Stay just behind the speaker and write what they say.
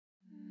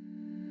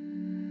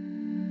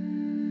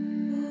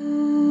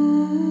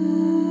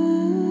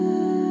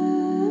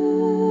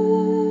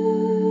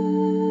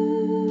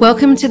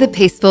Welcome to the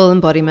Peaceful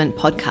Embodiment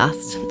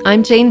Podcast.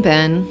 I'm Jean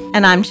Byrne.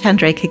 And I'm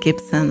Chandrika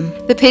Gibson.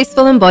 The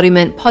Peaceful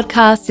Embodiment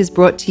Podcast is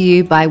brought to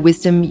you by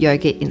Wisdom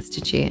Yoga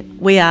Institute.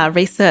 We are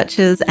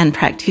researchers and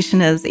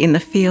practitioners in the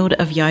field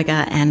of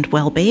yoga and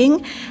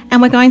well-being,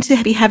 and we're going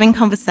to be having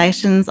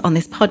conversations on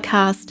this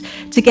podcast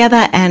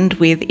together and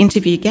with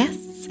interview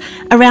guests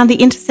around the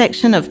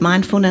intersection of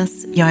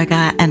mindfulness,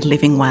 yoga and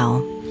living well.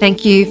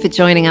 Thank you for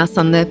joining us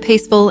on the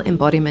Peaceful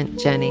Embodiment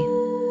journey.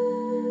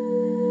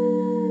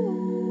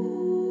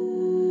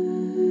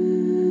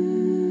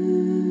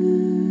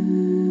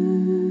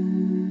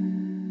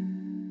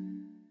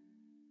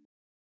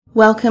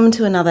 Welcome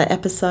to another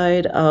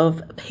episode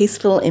of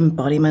Peaceful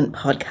Embodiment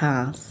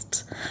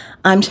Podcast.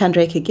 I'm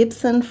Chandrika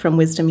Gibson from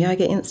Wisdom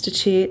Yoga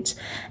Institute,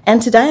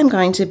 and today I'm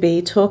going to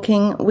be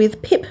talking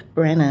with Pip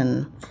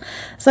Brennan.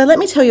 So let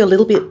me tell you a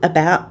little bit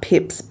about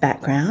Pip's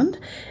background.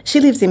 She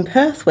lives in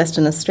Perth,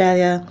 Western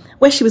Australia,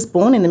 where she was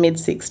born in the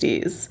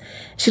mid-60s.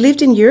 She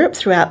lived in Europe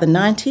throughout the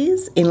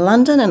 90s, in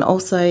London and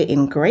also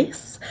in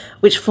Greece,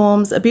 which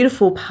forms a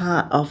beautiful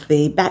part of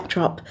the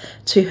backdrop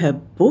to her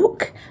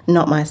book,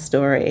 Not My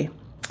Story.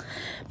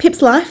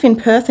 Pip's life in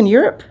Perth and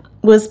Europe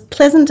was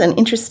pleasant and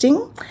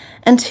interesting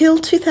until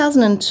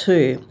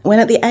 2002, when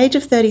at the age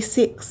of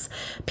 36,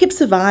 Pip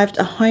survived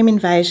a home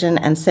invasion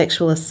and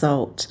sexual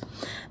assault.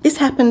 This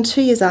happened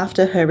 2 years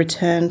after her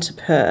return to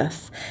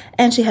Perth,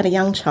 and she had a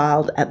young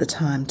child at the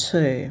time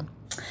too.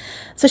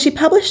 So she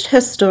published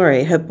her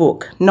story, her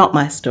book, Not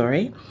My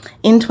Story,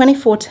 in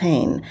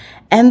 2014,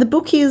 and the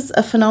book is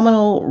a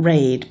phenomenal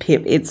read,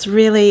 Pip. It's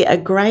really a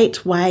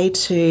great way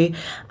to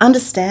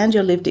understand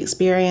your lived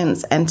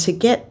experience and to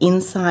get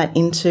insight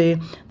into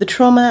the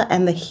trauma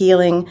and the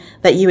healing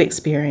that you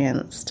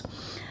experienced.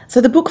 So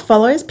the book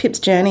follows Pip's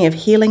journey of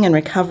healing and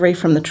recovery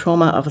from the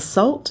trauma of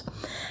assault,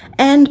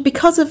 and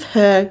because of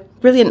her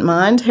brilliant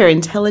mind, her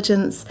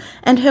intelligence,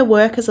 and her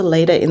work as a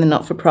leader in the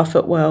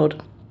not-for-profit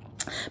world,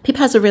 Pip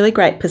has a really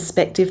great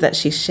perspective that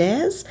she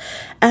shares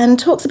and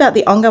talks about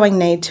the ongoing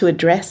need to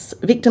address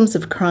victims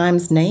of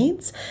crime's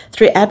needs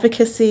through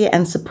advocacy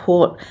and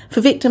support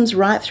for victims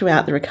right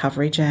throughout the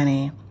recovery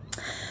journey.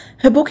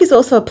 Her book is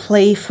also a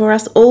plea for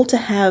us all to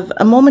have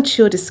a more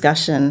mature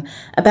discussion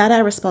about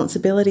our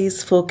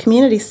responsibilities for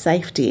community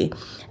safety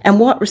and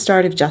what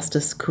restorative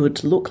justice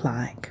could look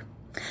like.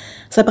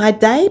 So by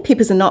day, Pip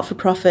is a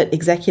not-for-profit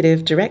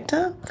executive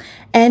director,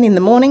 and in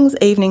the mornings,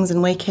 evenings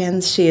and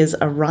weekends, she is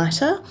a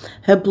writer.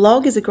 Her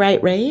blog is a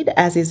great read,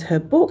 as is her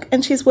book,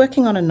 and she's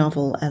working on a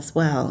novel as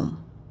well.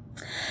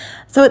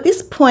 So at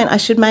this point, I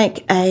should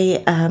make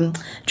a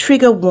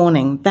trigger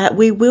warning that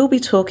we will be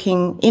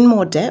talking in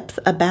more depth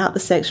about the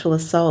sexual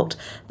assault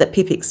that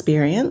Pip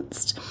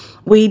experienced.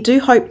 We do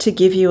hope to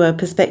give you a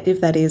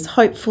perspective that is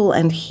hopeful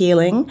and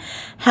healing.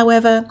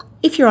 However,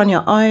 if you're on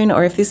your own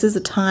or if this is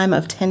a time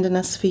of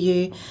tenderness for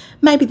you,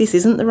 maybe this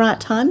isn't the right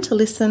time to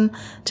listen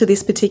to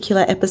this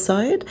particular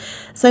episode.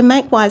 So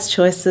make wise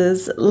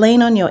choices,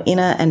 lean on your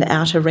inner and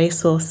outer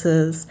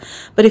resources.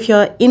 But if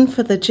you're in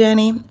for the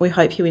journey, we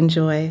hope you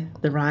enjoy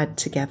the ride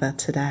together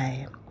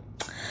today.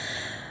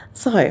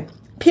 So,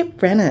 Pip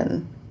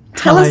Brennan,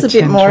 tell us a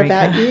bit more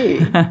about you.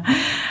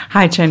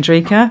 Hi,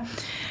 Chandrika.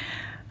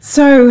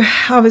 So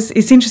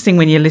it's interesting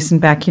when you listen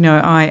back,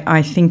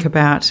 I think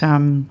about,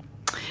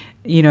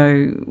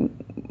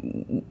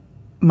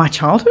 my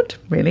childhood,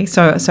 really.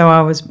 So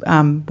I was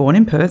born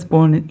in Perth,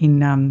 born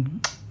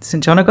in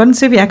St John of God in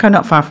Subiaco,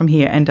 not far from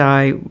here, and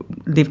I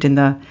lived in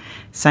the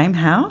same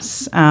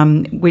house,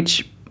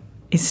 which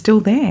is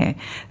still there.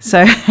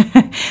 So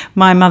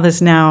my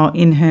mother's now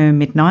in her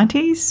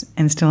mid-90s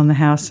and still in the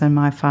house, and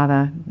my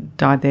father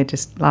died there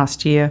just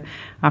last year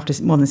after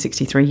more than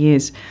 63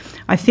 years.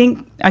 I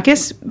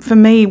guess for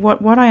me,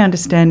 what I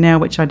understand now,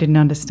 which I didn't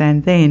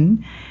understand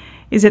then,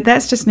 is that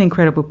that's just an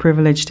incredible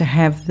privilege to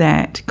have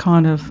that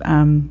kind of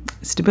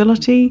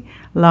stability,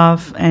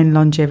 love and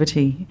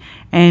longevity.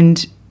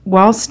 And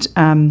whilst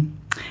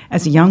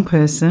as a young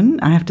person,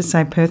 I have to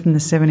say Perth in the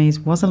 70s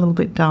was a little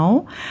bit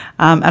dull,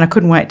 and I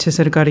couldn't wait to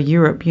sort of go to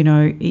Europe.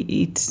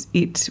 It's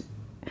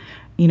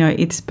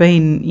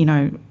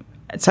been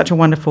such a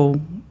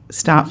wonderful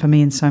start for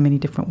me in so many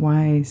different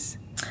ways.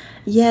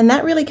 Yeah, and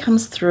that really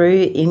comes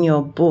through in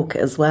your book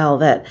as well,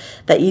 that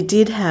you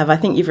did have, I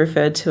think you've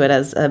referred to it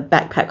as a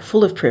backpack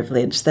full of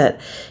privilege,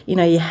 that,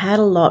 you had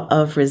a lot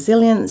of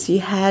resilience, you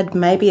had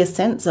maybe a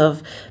sense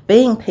of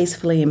being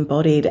peacefully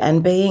embodied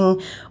and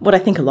being what I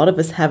think a lot of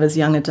us have as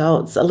young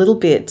adults, a little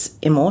bit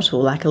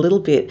immortal, like a little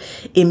bit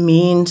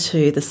immune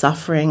to the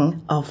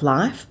suffering of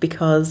life,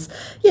 because,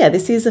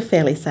 this is a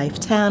fairly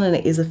safe town and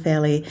it is a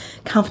fairly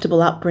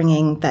comfortable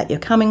upbringing that you're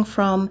coming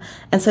from.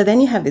 And so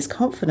then you have this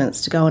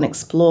confidence to go and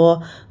explore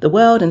the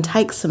world and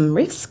take some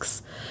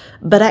risks,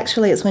 but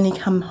actually it's when you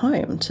come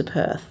home to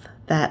Perth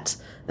that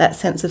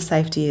sense of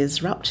safety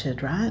is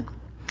ruptured, right?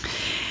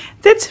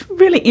 That's a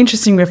really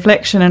interesting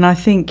reflection, and I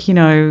think,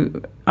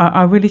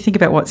 I really think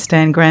about what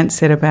Stan Grant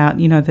said about,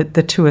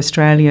 the two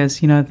Australias,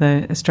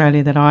 the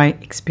Australia that I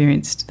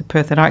experienced, the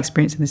Perth that I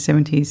experienced in the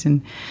 70s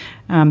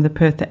and the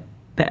Perth that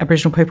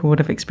Aboriginal people would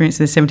have experienced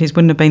in the 70s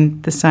wouldn't have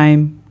been the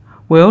same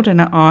world,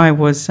 and I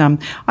was,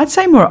 I'd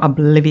say, more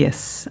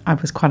oblivious. I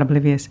was quite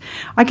oblivious.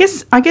 I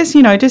guess,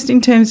 just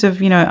in terms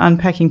of,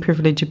 unpacking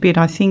privilege a bit,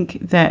 I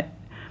think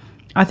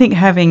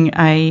having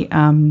a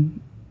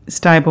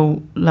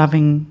stable,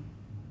 loving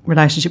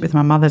relationship with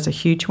my mother is a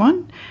huge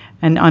one,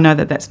 and I know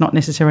that that's not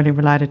necessarily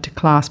related to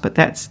class, but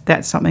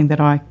that's something that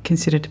I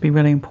consider to be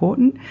really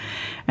important.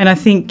 And I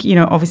think,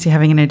 obviously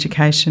having an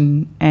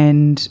education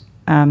and,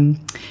 being,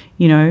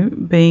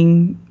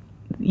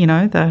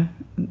 the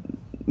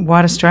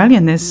white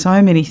Australian, there's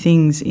so many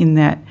things in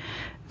that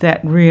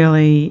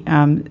really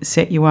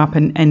set you up,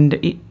 and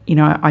it,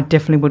 I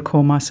definitely would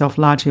call myself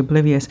largely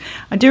oblivious.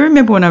 I do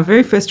remember when I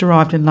very first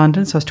arrived in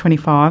London, so I was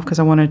 25, because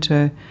I wanted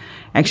to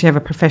actually have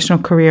a professional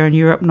career in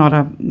Europe, not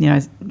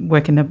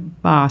work in a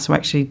bar. So I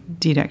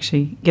did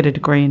get a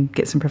degree and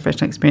get some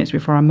professional experience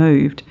before I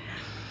moved.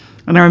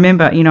 And I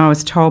remember, I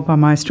was told by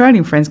my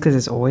Australian friends, because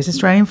there's always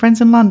Australian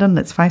friends in London,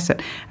 let's face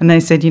it, and they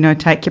said,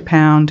 take your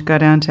pound, go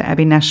down to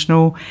Abbey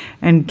National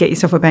and get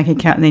yourself a bank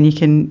account, and then you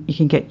can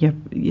get your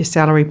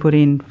salary put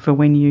in for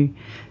when you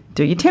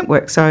do your temp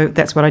work. So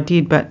that's what I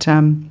did, but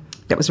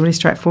that was really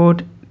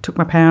straightforward. Took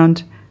my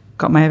pound,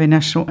 got my Abbey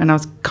National, and I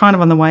was kind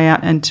of on the way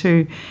out, and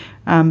two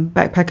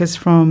backpackers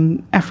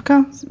from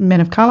Africa,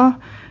 men of colour,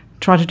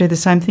 tried to do the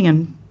same thing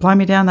and blow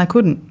me down. They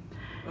couldn't.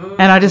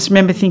 And I just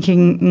remember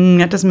thinking,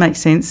 that doesn't make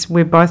sense.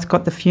 We've both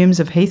got the fumes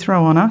of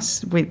Heathrow on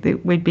us.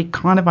 We'd be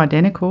kind of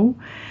identical.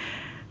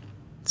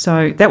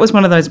 So that was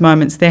one of those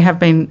moments. There have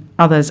been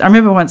others. I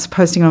remember once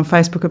posting on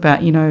Facebook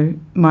about,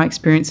 my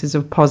experiences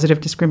of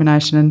positive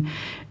discrimination,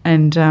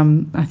 and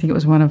I think it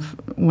was one of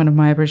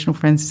my Aboriginal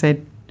friends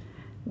said,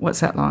 "What's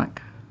that like?"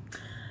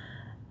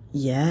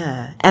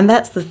 Yeah, and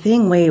that's the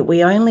thing.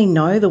 We only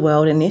know the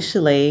world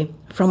initially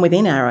from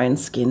within our own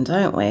skin,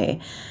 don't we?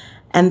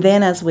 And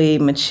then as we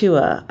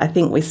mature, I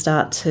think we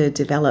start to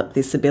develop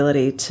this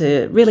ability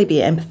to really be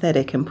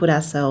empathetic and put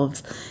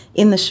ourselves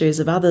in the shoes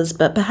of others,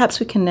 but perhaps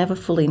we can never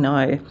fully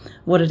know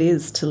what it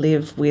is to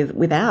live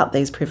without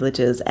these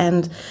privileges.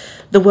 And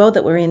the world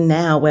that we're in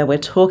now, where we're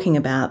talking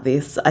about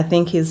this, I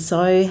think is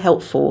so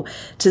helpful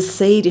to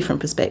see different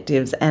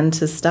perspectives and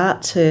to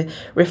start to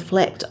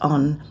reflect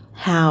on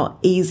how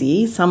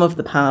easy some of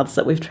the paths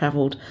that we've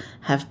travelled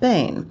have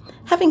been.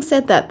 Having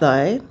said that,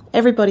 though,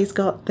 everybody's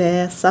got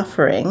their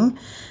suffering,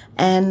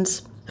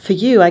 and for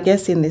you, I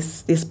guess in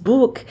this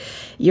book,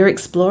 you're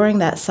exploring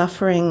that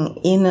suffering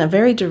in a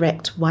very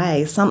direct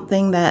way,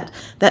 something that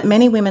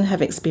many women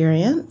have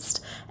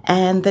experienced,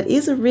 and that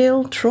is a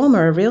real trauma,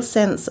 a real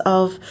sense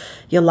of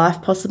your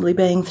life possibly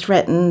being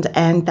threatened,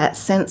 and that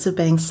sense of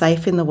being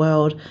safe in the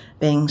world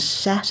being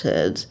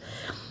shattered.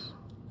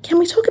 Can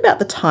we talk about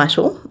the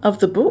title of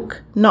the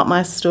book, Not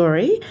My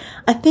Story?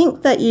 I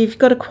think that you've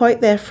got a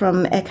quote there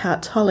from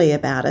Eckhart Tolle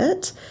about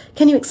it.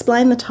 Can you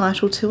explain the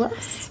title to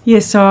us?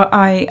 Yes, so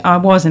I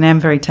was and am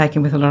very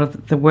taken with a lot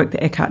of the work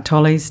that Eckhart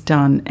Tolle's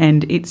done,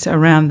 and it's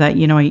around that,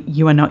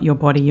 you are not your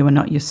body, you are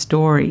not your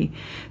story.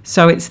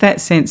 So it's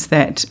that sense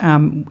that,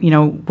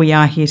 we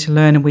are here to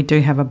learn, and we do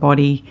have a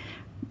body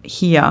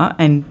here,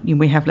 and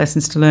we have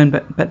lessons to learn,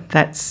 but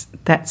that's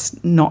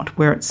not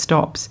where it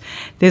stops.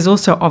 There's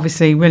also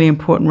obviously really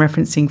important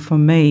referencing for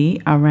me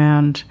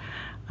around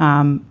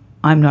I'm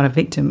not a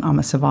victim, I'm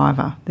a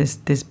survivor.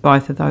 There's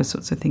both of those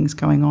sorts of things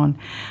going on.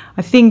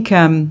 I think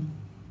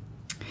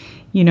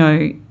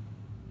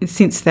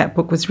since that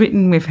book was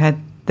written, we've had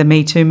the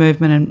Me Too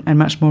movement, and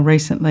much more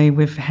recently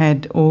we've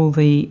had all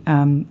the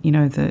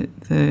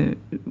the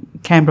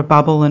Canberra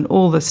bubble and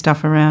all the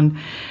stuff around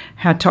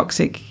how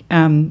toxic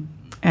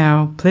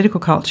our political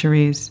culture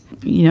is.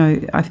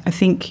 I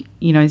think,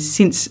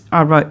 since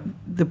I wrote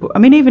the book, I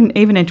mean, even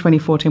in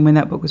 2014 when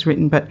that book was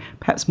written, but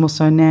perhaps more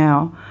so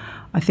now,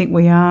 I think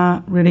we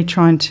are really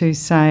trying to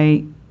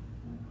say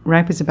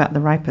rape is about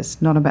the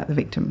rapist, not about the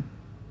victim.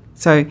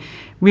 So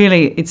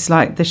really it's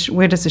like,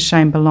 where does the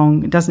shame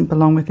belong? It doesn't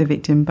belong with the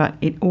victim, but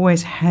it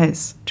always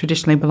has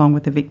traditionally belonged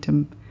with the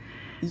victim.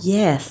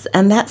 Yes,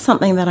 and that's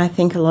something that I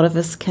think a lot of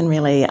us can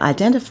really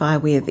identify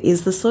with,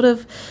 is the sort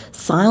of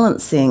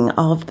silencing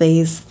of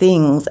these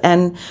things.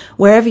 And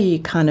wherever you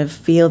kind of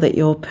feel that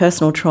your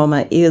personal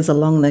trauma is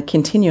along the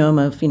continuum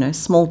of,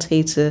 small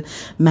t to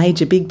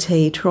major big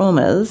T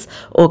traumas,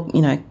 or,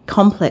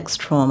 complex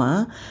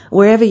trauma,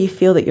 wherever you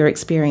feel that your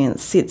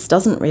experience sits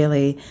doesn't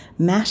really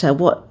matter.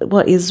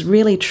 What is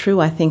really true,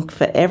 I think,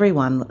 for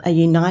everyone, a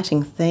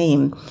uniting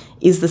theme,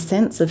 is the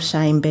sense of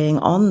shame being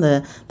on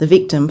the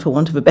victim, for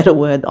want of a better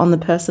word, on the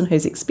person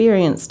who's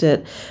experienced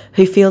it,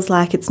 who feels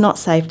like it's not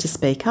safe to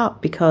speak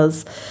up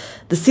because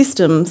the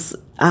systems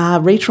are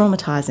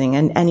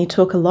re-traumatising, and you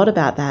talk a lot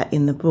about that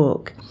in the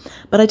book.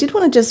 But I did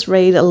want to just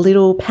read a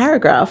little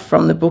paragraph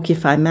from the book,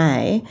 if I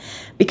may,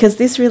 because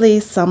this really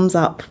sums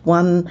up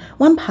one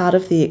part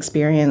of the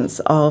experience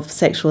of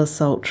sexual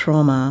assault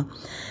trauma.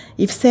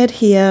 You've said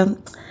here,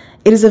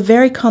 "It is a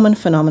very common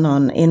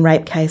phenomenon in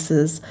rape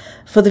cases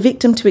for the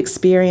victim to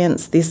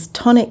experience this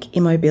tonic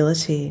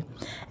immobility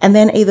and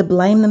then either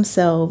blame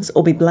themselves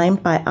or be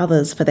blamed by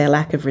others for their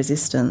lack of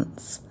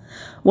resistance.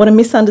 What a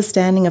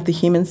misunderstanding of the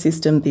human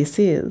system this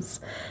is.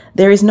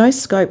 There is no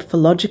scope for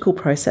logical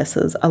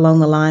processes along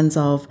the lines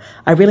of,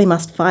 I really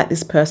must fight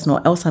this person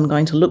or else I'm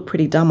going to look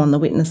pretty dumb on the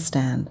witness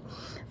stand.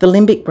 The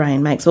limbic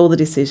brain makes all the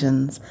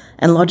decisions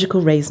and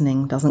logical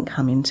reasoning doesn't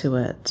come into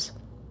it.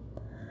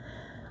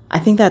 I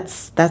think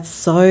that's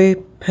so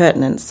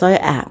pertinent, so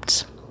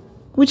apt.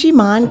 Would you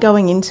mind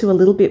going into a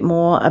little bit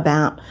more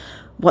about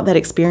what that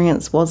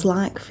experience was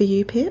like for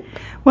you, Pip?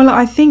 Well,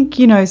 I think,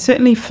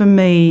 certainly for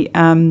me,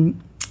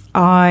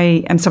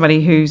 I am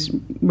somebody who's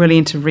really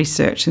into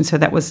research, and so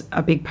that was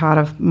a big part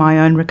of my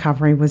own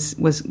recovery was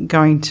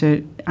going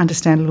to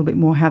understand a little bit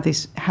more how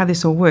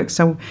this all works.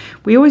 So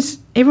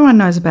everyone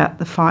knows about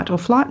the fight or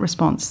flight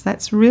response.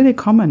 That's really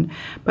common,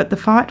 but the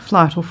fight,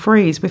 flight, or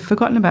freeze, we've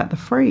forgotten about the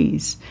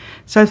freeze.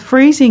 So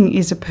freezing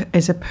is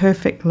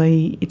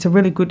a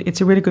really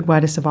good way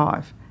to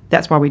survive.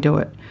 That's why we do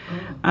it.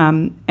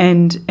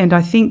 And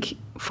I think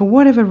for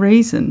whatever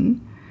reason,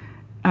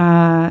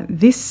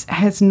 this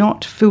has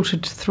not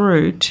filtered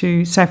through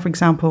to, say, for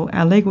example,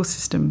 our legal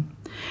system,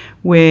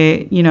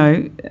 where,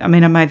 I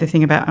made the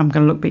thing about I'm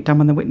going to look a bit dumb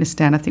on the witness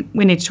stand. I think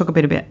we need to talk a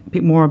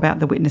bit more about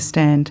the witness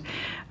stand.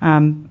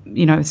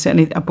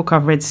 Certainly a book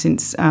I've read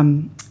since,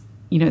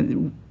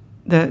 the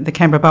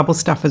Canberra Bubble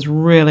stuff has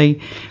really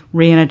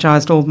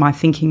re-energised all of my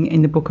thinking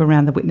in the book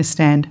around the witness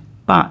stand.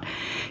 But,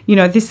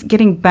 this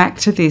getting back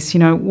to this,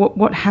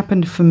 what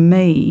happened for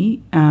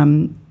me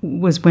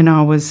was when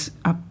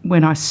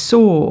I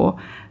saw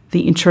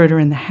the intruder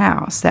in the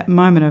house, that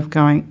moment of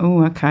going,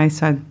 oh, okay,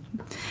 so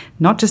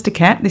not just a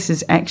cat, this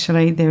is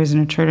actually, there is an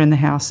intruder in the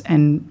house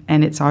and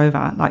it's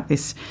over, like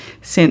this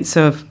sense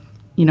of,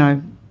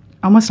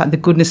 almost like the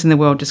goodness in the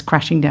world just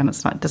crashing down.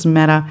 It's like, it doesn't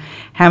matter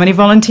how many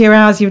volunteer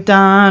hours you've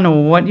done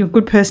or what your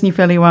good person you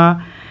feel you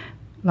are,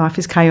 life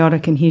is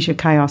chaotic and here's your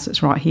chaos,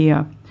 it's right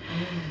here.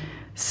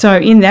 So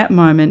in that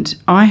moment,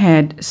 I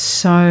had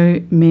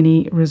so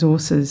many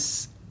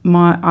resources.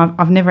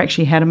 I've never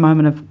actually had a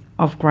moment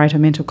of greater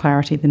mental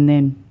clarity than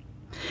then.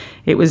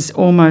 It was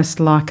almost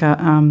like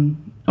an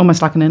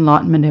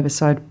enlightenment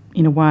episode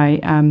in a way.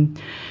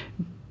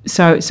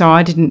 So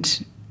I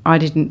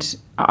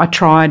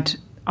tried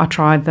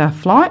the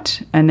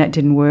flight and that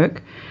didn't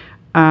work.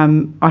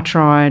 I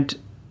tried,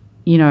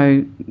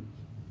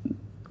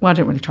 I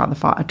didn't really try the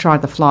fight. I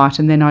tried the flight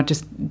and then I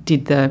just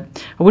did I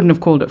wouldn't have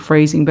called it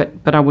freezing,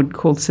 but I would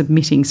call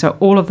submitting. So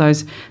all of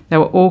those, they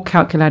were all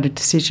calculated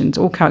decisions,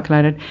 all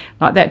calculated,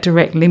 like that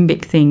direct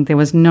limbic thing. There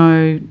was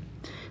no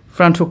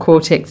frontal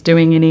cortex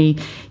doing any,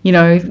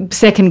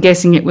 second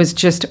guessing. It was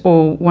just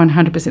all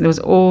 100%. There was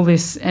all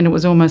this, and it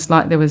was almost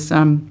like there was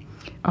a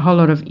whole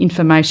lot of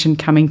information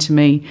coming to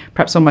me,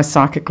 perhaps almost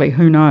psychically,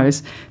 who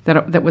knows,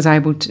 that was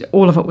able to,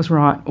 all of it was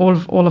right.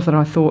 All of it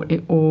I thought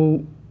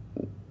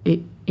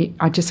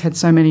I just had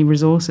so many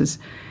resources.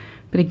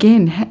 But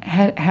again,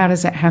 how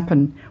does that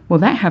happen? Well,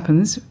 that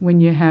happens when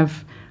you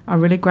have a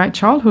really great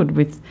childhood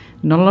with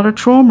not a lot of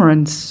trauma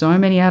and so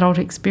many adult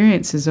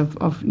experiences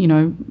of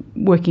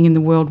working in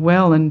the world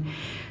well and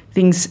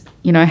things,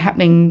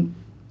 happening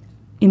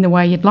in the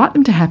way you'd like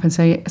them to happen.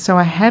 So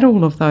I had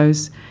all of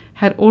those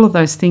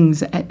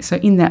things. So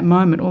in that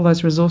moment, all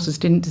those resources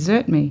didn't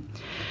desert me.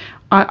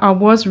 I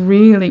was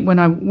really, when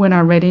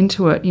I read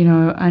into it,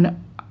 and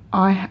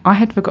I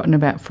had forgotten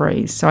about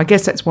freeze. So I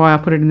guess that's why I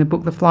put it in the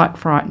book, the fright,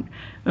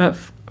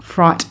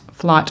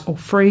 flight, or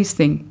freeze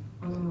thing.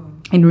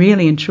 And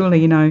really and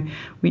truly,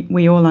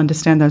 we all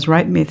understand those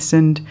rape myths.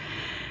 And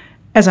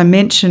as I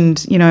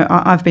mentioned,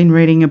 I've been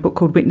reading a book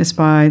called Witness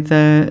by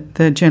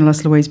the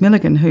journalist Louise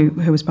Milligan, who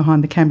was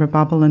behind the Canberra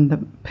Bubble and the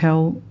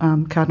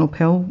Cardinal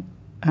Pell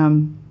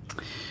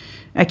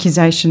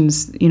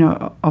accusations,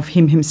 of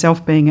him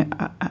himself being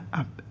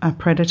a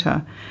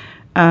predator.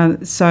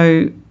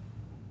 So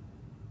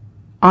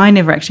I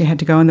never actually had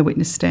to go on the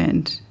witness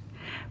stand.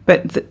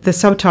 But the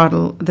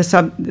subtitle,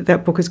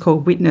 that book is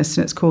called Witness,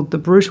 and it's called The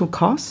Brutal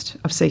Cost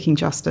of Seeking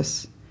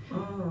Justice.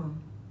 Oh.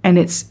 And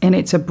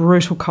it's a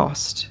brutal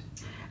cost.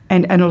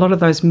 And a lot of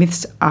those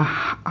myths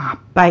are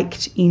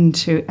baked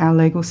into our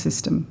legal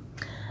system.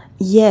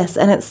 Yes,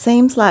 and it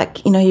seems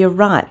like, you're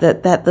right,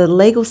 that the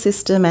legal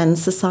system and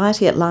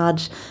society at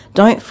large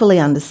don't fully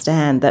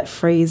understand that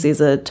freeze is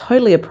a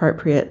totally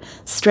appropriate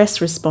stress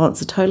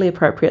response, a totally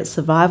appropriate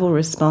survival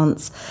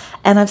response.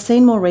 And I've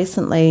seen more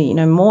recently,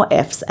 more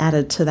Fs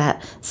added to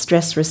that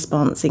stress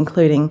response,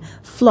 including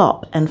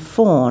flop and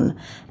fawn.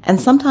 And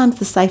sometimes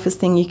the safest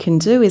thing you can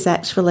do is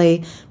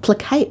actually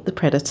placate the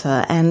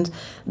predator, and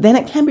then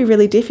it can be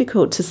really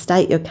difficult to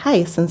state your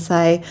case and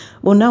say,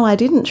 well, no, I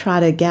didn't try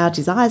to gouge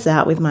his eyes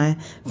out with my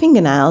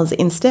fingernails.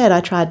 Instead, I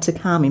tried to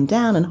calm him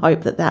down and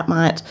hope that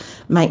might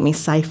make me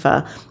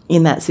safer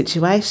in that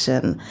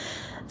situation.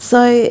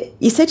 So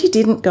you said you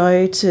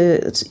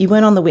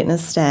weren't on the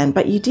witness stand,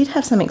 but you did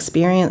have some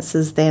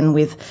experiences then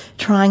with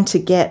trying to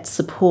get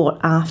support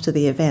after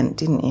the event,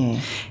 didn't you?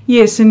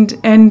 Yes,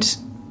 and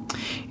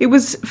it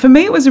was, for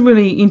me, it was a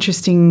really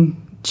interesting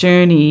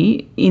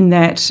journey in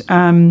that,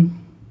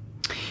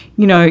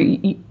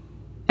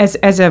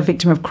 as a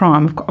victim of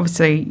crime,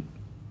 obviously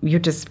you're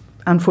just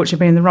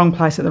unfortunately been in the wrong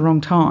place at the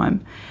wrong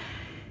time.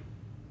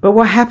 But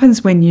what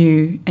happens when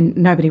you, and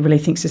nobody really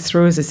thinks this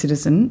through as a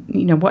citizen,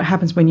 what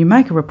happens when you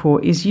make a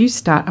report is you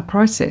start a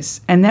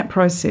process, and that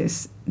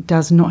process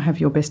does not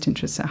have your best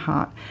interests at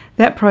heart.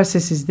 That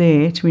process is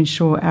there to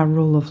ensure our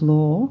rule of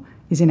law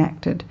is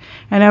enacted.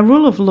 And our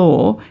rule of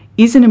law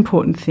is an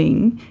important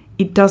thing.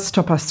 It does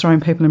stop us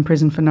throwing people in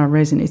prison for no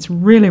reason. It's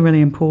really,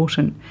 really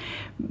important.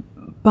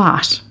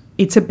 But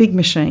it's a big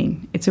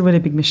machine. It's a really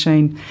big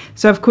machine.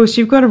 So, of course,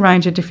 you've got a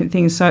range of different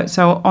things.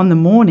 So on the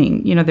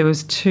morning, there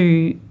was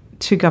two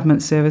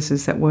government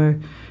services that were,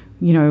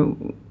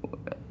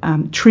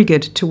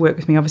 triggered to work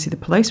with me. Obviously, the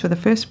police were the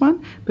first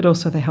one, but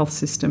also the health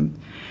system.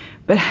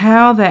 But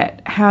how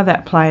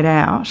that played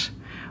out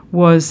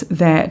was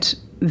that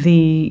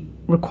the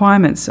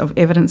requirements of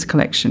evidence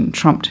collection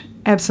trumped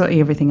absolutely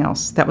everything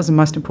else. That was the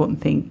most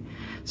important thing.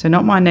 So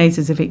not my needs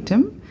as a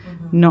victim,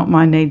 not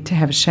my need to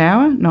have a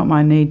shower, not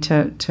my need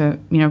to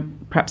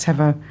perhaps have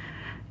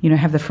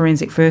the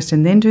forensic first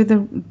and then do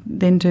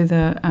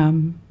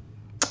the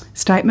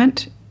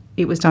statement.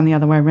 It was done the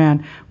other way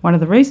around. One of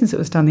the reasons it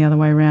was done the other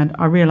way around,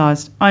 I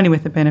realised only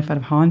with the benefit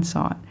of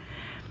hindsight,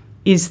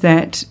 is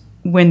that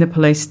when the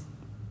police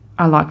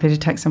are likely to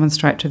take someone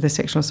straight to the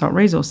Sexual Assault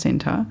Resource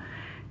Centre,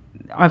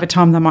 over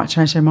time they might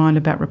change their mind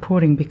about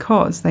reporting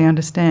because they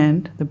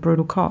understand the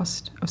brutal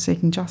cost of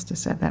seeking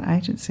justice at that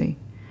agency.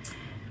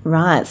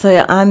 Right.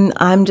 So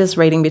I'm just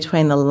reading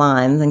between the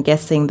lines and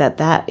guessing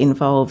that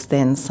involves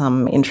then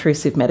some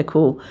intrusive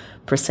medical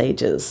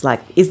procedures. Like,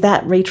 is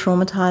that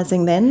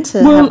re-traumatising then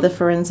to have the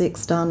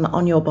forensics done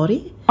on your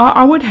body?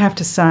 I would have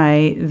to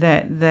say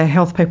that the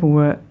health people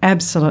were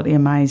absolutely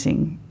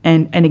amazing.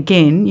 And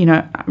again,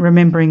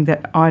 remembering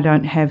that I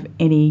don't have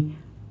any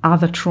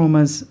other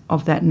traumas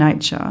of that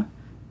nature,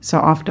 so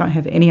I don't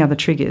have any other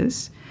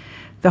triggers,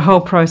 the whole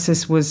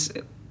process was...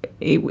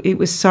 It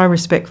was so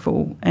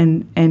respectful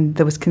and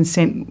there was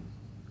consent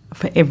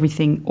for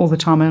everything all the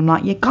time. And I'm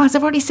like, yeah, guys,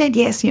 I've already said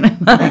yes,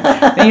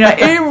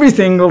 every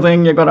single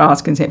thing you've got to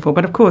ask consent for.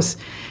 But of course,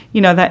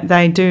 that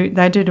they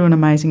do an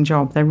amazing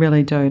job. They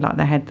really do. Like,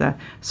 they had the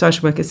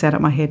social worker sat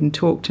at my head and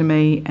talked to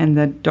me, and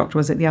the doctor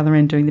was at the other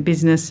end doing the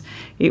business.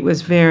 It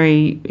was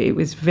very,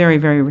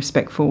 very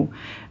respectful.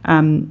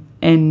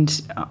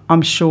 And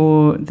I'm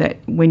sure that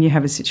when you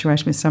have a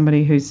situation with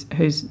somebody who's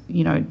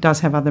does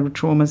have other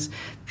traumas,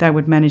 they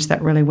would manage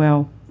that really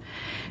well.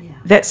 Yeah.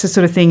 That's the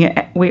sort of thing,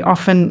 we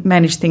often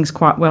manage things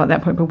quite well at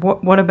that point,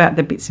 but what about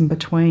the bits in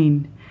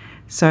between?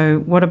 So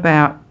what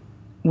about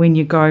when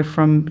you go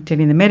from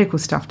getting the medical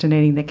stuff to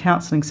needing the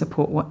counselling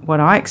support?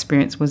 What I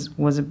experienced was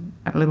a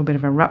little bit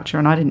of a rupture,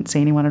 and I didn't see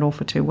anyone at all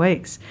for 2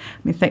 weeks. I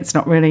mean, that's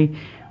not really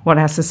what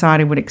our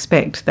society would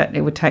expect, that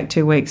it would take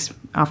 2 weeks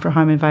after a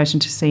home invasion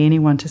to see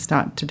anyone to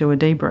start to do a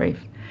debrief.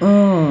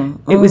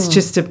 It was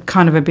just a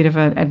kind of a bit of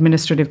an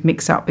administrative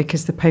mix-up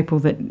because the people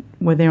that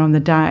were there on the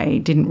day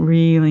didn't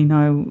really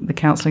know the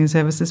counselling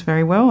services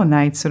very well, and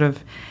they sort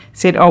of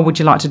said, oh, would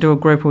you like to do a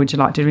group or would you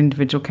like to do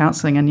individual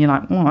counselling? And you're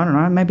like, oh, I don't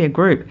know, maybe a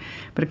group.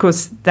 But, of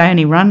course, they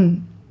only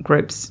run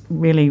groups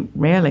really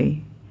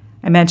rarely.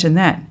 Imagine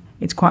that.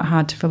 It's quite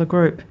hard to fill a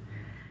group.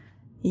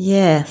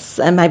 Yes,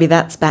 and maybe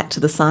that's back to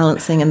the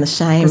silencing and the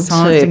shame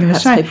too.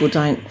 Perhaps people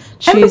don't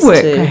choose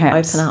to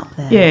open up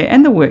there. Yeah,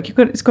 and the work.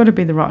 It's got to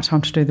be the right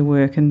time to do the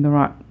work and the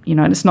right,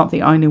 and it's not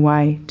the only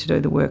way to do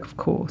the work, of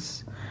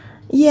course.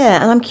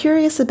 Yeah, and I'm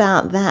curious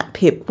about that,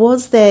 Pip.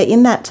 Was there,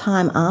 in that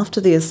time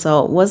after the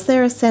assault, was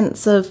there a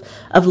sense of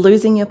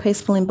losing your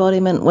peaceful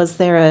embodiment? Was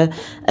there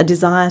a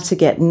desire to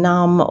get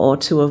numb or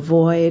to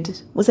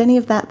avoid? Was any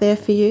of that there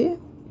for you?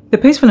 The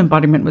peaceful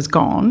embodiment was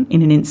gone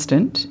in an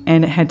instant,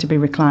 and it had to be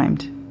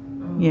reclaimed.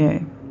 Yeah.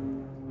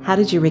 How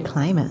did you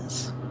reclaim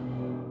it?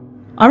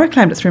 I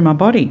reclaimed it through my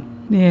body.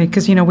 Yeah,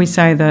 because, we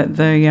say that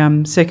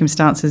the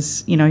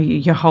circumstances,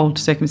 you hold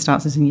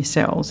circumstances in your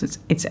cells.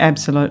 It's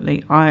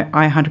absolutely, I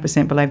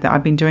 100% believe that.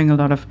 I've been doing a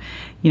lot of,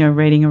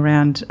 reading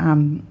around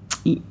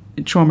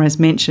trauma as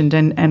mentioned,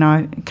 and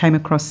I came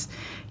across,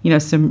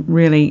 some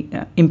really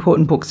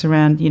important books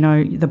around,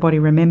 the body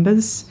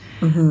remembers.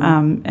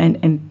 Mm-hmm.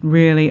 And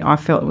really I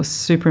felt it was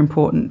super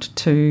important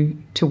to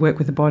work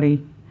with the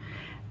body.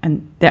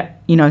 And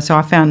that, so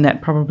I found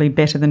that probably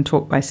better than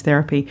talk-based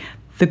therapy.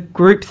 The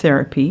group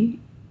therapy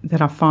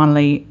that I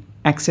finally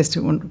accessed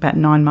about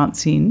 9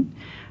 months in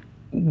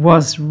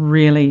was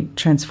really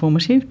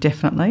transformative,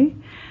 definitely.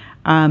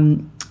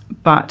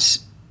 But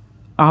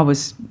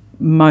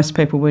most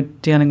people were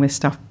dealing with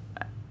stuff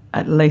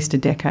at least a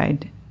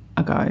decade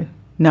ago.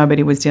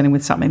 Nobody was dealing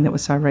with something that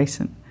was so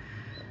recent.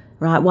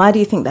 Right. Why do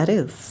you think that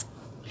is?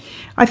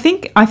 I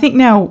think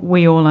now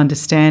we all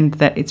understand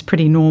that it's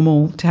pretty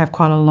normal to have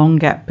quite a long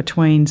gap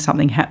between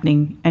something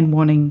happening and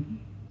wanting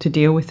to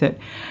deal with it.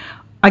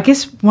 I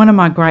guess one of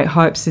my great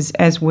hopes is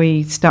as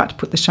we start to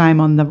put the shame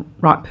on the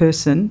right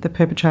person, the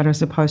perpetrator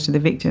as opposed to the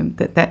victim,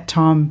 that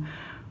time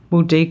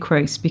will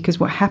decrease, because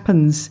what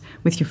happens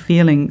with your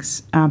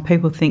feelings,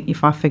 people think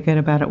if I forget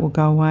about it, it will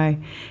go away.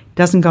 It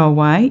doesn't go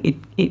away.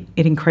 It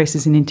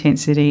increases in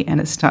intensity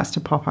and it starts to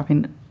pop up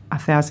in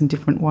 1,000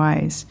 different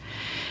ways.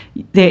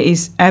 There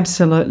is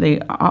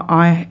absolutely,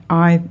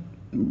 I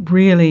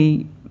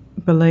really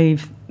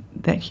believe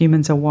that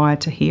humans are wired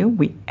to heal.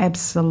 We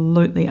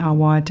absolutely are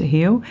wired to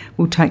heal.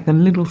 We'll take the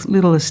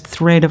littlest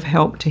thread of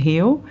help to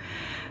heal.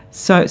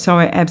 So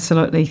I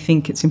absolutely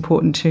think it's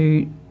important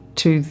to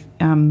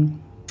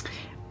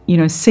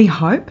see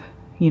hope.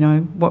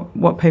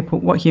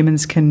 What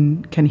humans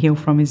can heal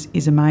from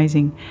is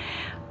amazing,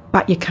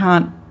 but you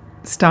can't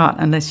start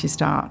unless you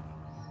start.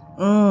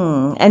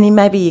 And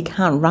maybe you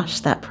can't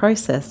rush that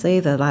process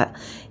either. Like,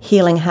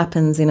 healing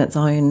happens in its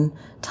own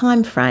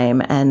time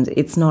frame, and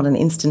it's not an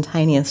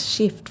instantaneous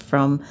shift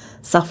from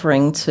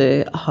suffering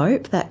to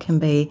hope. That can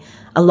be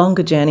a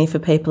longer journey for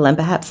people, and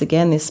perhaps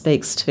again this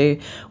speaks to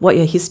what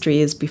your history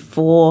is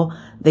before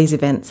these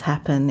events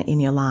happen in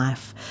your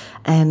life.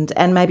 And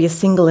maybe a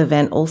single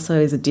event also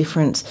is a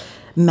different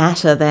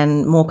matter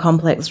than more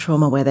complex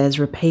trauma where there's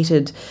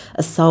repeated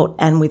assault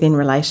and within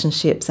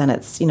relationships, and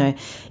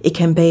it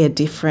can be a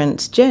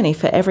different journey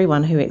for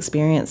everyone who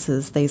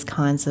experiences these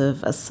kinds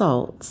of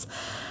assaults.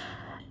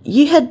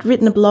 You had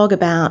written a blog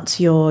about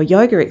your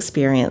yoga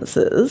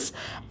experiences,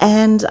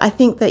 and I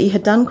think that you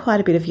had done quite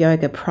a bit of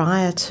yoga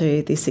prior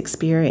to this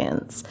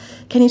experience.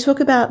 Can you talk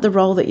about the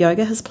role that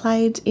yoga has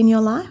played in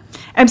your life?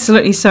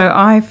 Absolutely. So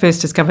I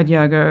first discovered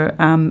yoga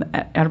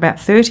at about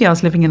 30. I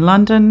was living in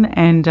London,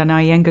 and an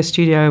Iyengar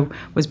studio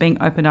was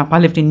being opened up. I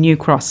lived in New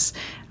Cross.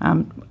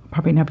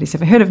 Probably nobody's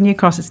ever heard of New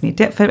Cross. It's near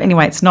Deptford.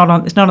 Anyway, it's not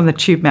on the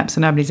tube map,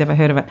 so nobody's ever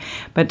heard of it.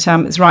 But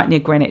it's right near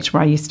Greenwich,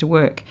 where I used to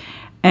work.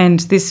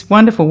 And this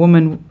wonderful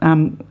woman,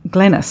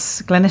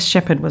 Glenys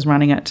Shepherd, was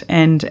running it.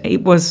 And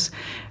it was,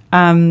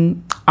 I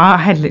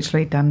had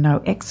literally done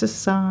no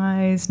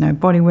exercise, no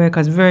body work.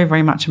 I was very,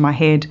 very much in my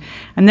head.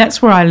 And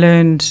that's where I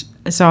learned.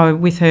 So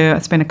with her, I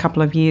spent a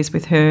couple of years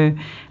with her,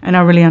 and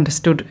I really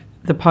understood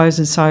the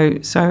poses.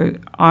 So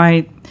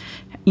I,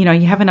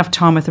 you have enough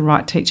time with the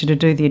right teacher to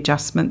do the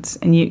adjustments,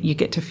 and you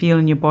get to feel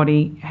in your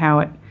body how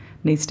it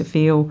needs to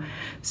feel.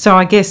 So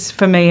I guess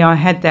for me, I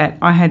had that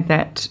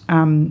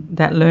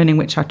learning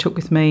which I took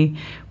with me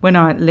when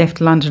I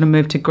left London and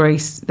moved to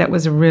Greece. That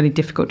was a really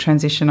difficult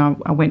transition.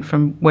 I went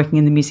from working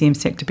in the museum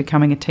sector to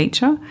becoming a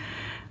teacher.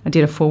 I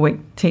did a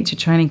 4-week teacher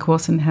training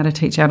course on how to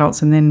teach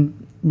adults, and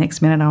then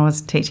next minute I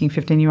was teaching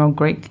 15-year-old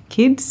Greek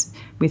kids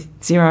with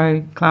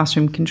zero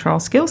classroom control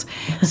skills.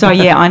 So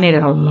yeah, I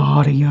needed a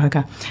lot of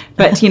yoga.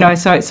 But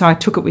so I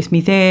took it with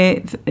me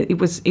there. It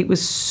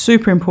was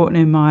super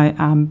important in my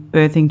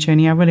birthing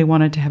journey. I really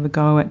wanted to have a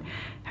go at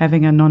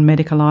having a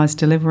non-medicalised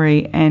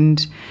delivery,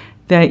 and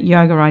that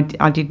yoga,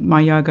 I did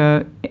my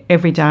yoga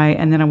every day,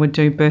 and then I would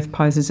do birth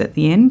poses at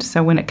the end.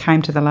 So when it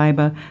came to the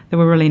labour, they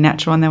were really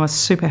natural and they were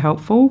super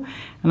helpful,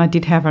 and I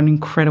did have an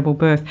incredible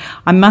birth.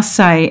 I must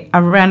say,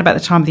 around about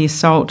the time of the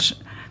assault,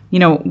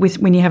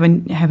 when you have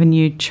a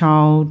new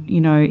child,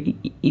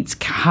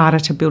 it's harder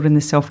to build in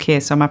the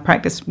self-care. So my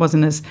practice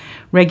wasn't as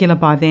regular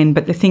by then,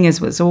 but the thing is,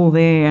 it was all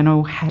there, and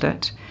I had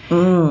it.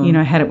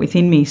 Had it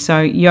within me.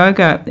 So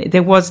yoga,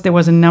 there was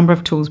a number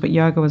of tools, but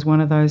yoga was one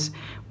of those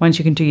ones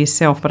you can do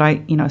yourself. But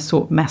I,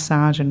 sought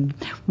massage and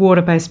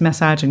water-based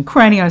massage and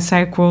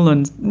craniosacral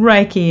and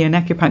Reiki and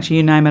acupuncture,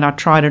 you name it. I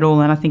tried it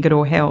all, and I think it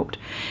all helped.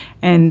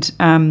 And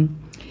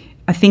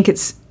I think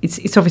it's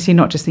obviously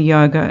not just the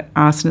yoga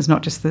asanas,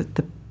 not just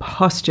the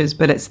postures,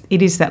 but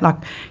it is that, like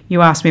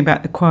you asked me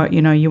about the quote,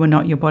 you are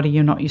not your body,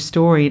 you're not your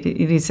story. It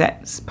is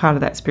that part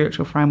of that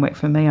spiritual framework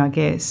for me, I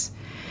guess.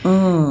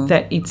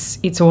 That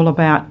it's all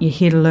about, you're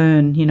here to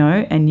learn,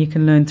 and you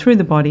can learn through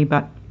the body,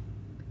 but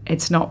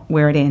it's not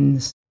where it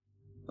ends.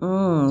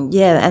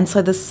 Yeah, and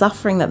so the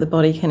suffering that the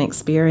body can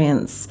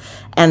experience,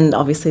 and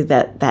obviously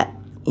that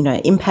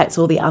impacts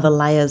all the other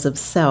layers of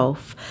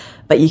self,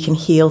 but you can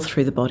heal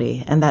through the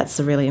body, and that's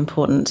a really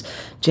important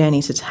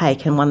journey to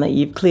take, and one that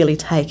you've clearly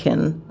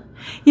taken.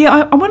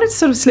 Yeah, I wanted to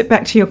sort of slip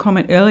back to your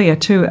comment earlier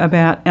too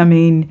about,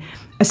 a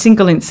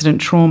single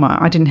incident trauma.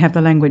 I didn't have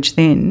the language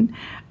then,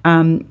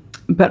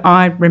 but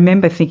I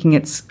remember thinking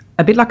it's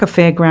a bit like a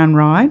fairground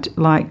ride.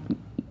 Like,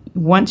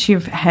 once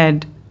you've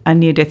had a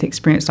near-death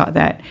experience like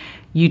that,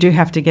 you do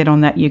have to get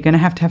on that. You're going to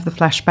have the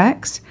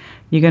flashbacks.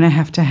 You're going to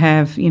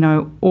have,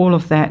 all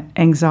of that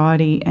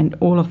anxiety and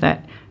all of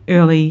that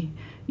early,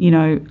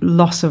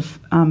 loss of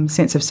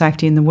sense of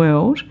safety in the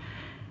world.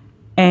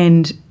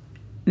 And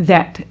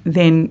that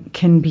then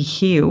can be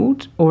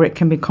healed, or it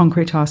can be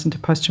concretised into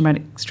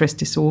post-traumatic stress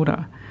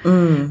disorder.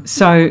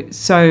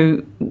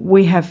 So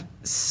we have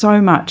so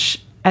much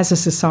as a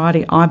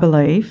society, I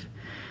believe,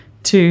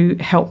 to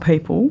help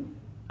people,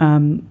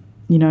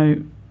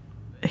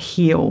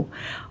 heal.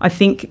 I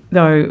think,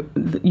 though,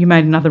 you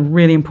made another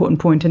really important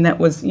point, and that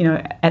was,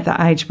 at the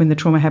age when the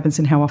trauma happens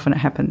and how often it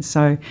happens.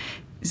 So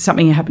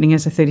something happening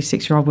as a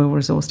 36-year-old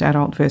well-resourced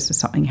adult versus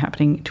something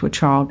happening to a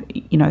child,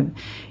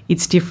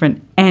 it's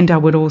different. And I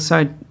would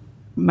also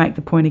make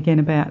the point again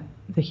about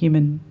the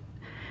human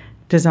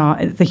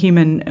desire,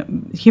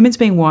 humans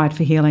being wired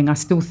for healing. I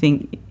still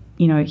think,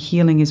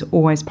 healing is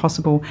always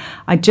possible.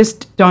 I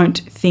just don't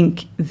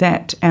think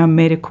that our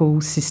medical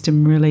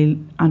system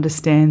really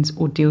understands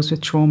or deals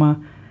with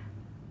trauma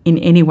in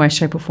any way,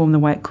 shape or form the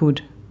way it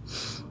could.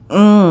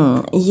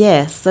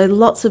 Yes, so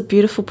lots of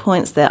beautiful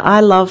points there.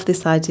 I love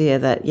this idea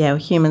that,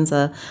 humans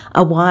are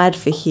wired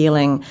for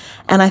healing.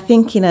 And I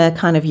think in a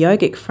kind of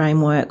yogic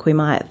framework, we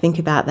might think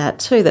about that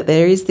too, that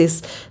there is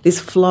this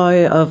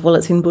flow of, well,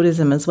 it's in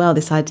Buddhism as well,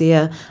 this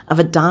idea of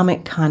a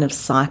dharmic kind of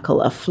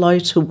cycle, a flow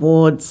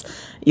towards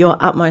your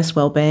utmost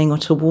well-being or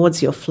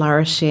towards your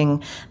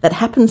flourishing that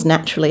happens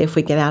naturally if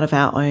we get out of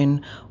our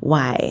own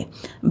way.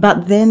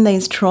 But then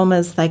these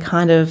traumas, they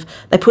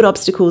put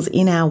obstacles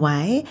in our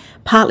way,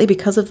 partly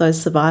because of those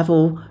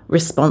survival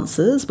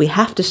responses. We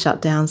have to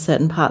shut down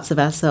certain parts of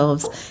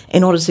ourselves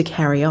in order to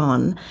carry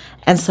on.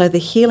 And so the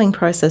healing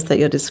process that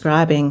you're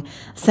describing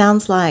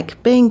sounds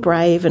like being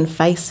brave and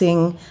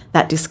facing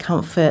that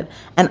discomfort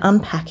and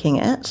unpacking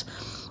it.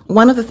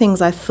 One of the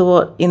things I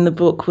thought in the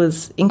book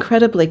was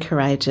incredibly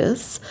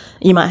courageous,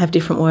 you might have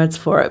different words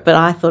for it, but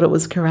I thought it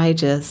was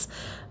courageous,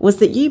 was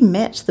that you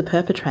met the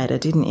perpetrator,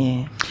 didn't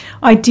you?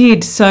 I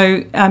did.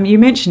 So you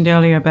mentioned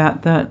earlier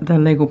about the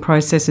legal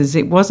processes.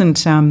 It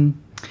wasn't an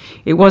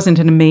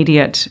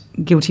immediate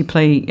guilty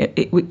plea.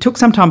 It took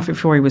some time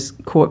before he was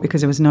caught because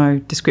there was no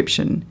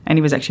description, and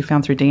he was actually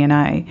found through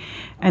DNA.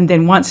 And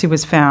then once he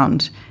was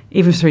found,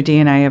 even through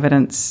DNA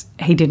evidence,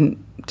 he didn't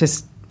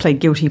just plead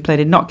guilty, he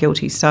pleaded not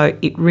guilty. So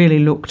it really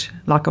looked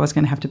like I was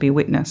going to have to be a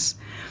witness.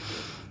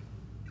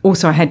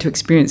 Also, I had to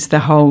experience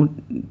the whole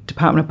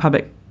Department of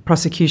Public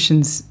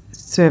Prosecution's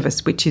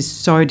service, which is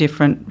so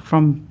different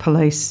from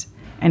police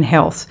and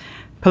health.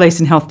 Police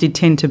and health did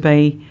tend to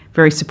be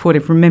very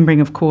supportive,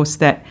 remembering, of course,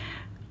 that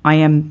I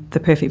am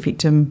the perfect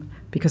victim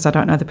because I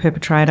don't know the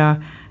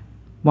perpetrator,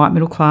 white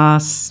middle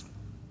class,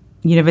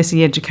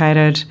 university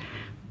educated.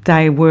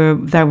 They were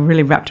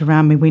really wrapped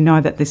around me. We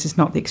know that this is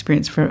not the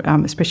experience for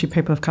especially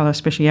people of colour,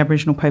 especially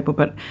Aboriginal people.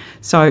 But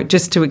so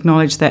just to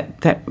acknowledge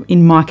that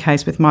in my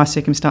case, with my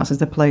circumstances,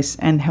 the police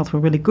and health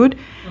were really good.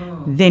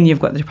 Then you've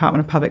got the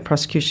Department of Public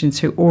Prosecutions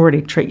who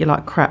already treat you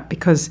like crap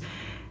because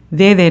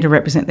they're there to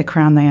represent the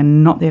Crown. They are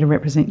not there to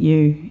represent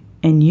you.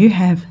 And you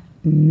have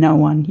no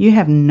one. You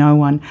have no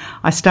one.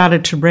 I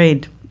started to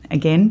read,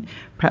 again,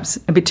 perhaps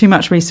a bit too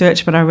much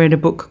research, but I read a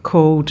book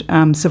called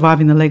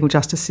Surviving the Legal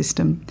Justice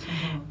System.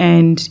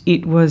 And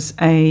it was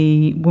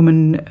a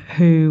woman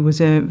who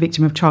was a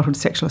victim of childhood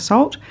sexual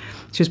assault.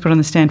 She was put on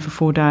the stand for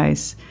 4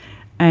 days.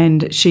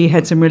 And she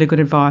had some really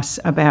good advice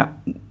about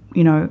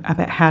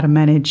how to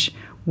manage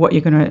what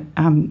you're going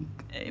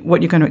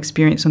to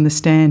experience on the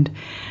stand.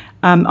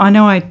 I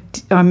know I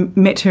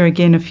met her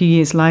again a few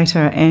years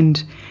later,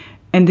 and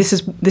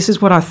this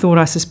is what I thought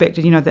I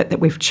suspected, that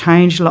we've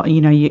changed a lot.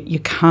 You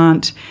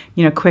can't,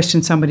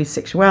 question somebody's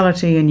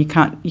sexuality, and you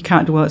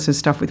can't do all that sort of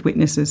stuff with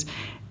witnesses,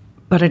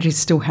 but it is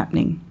still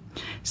happening.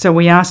 So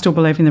we are still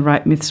believing the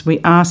rape myths. We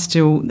are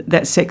still,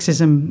 that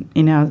sexism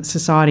in our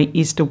society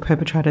is still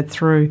perpetrated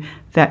through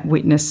that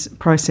witness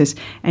process.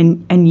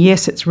 And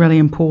yes, it's really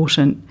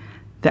important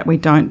that we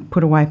don't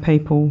put away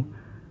people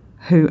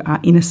who are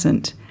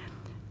innocent.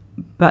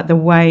 But the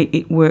way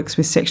it works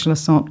with sexual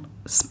assault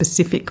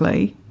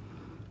specifically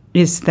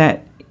is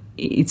that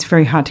it's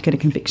very hard to get a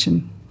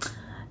conviction.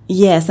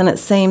 Yes, and it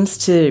seems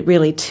to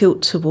really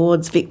tilt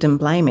towards victim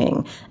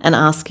blaming and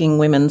asking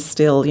women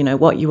still,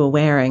 what you were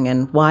wearing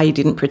and why you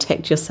didn't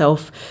protect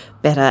yourself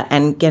better,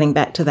 and getting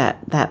back to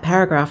that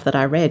paragraph that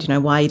I read,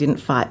 why you didn't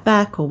fight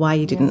back or why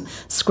you didn't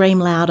scream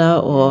louder,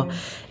 or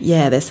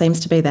there seems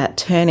to be that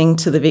turning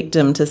to the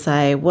victim to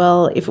say,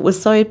 well, if it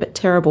was so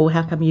terrible,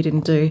 how come you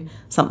didn't do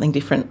something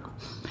different?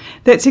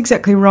 That's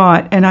exactly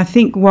right. And I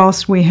think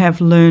whilst we have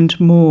learned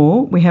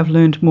more,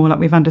 like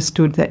we've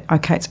understood that,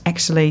 okay, it's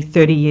actually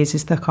 30 years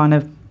is the kind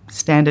of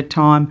standard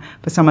time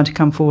for someone to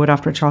come forward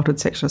after a childhood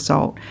sexual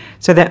assault.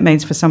 So that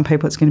means for some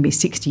people it's going to be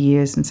 60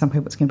 years and some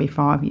people it's going to be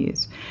 5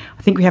 years.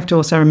 I think we have to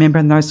also remember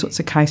in those sorts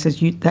of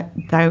cases,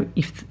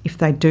 if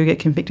they do get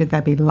convicted,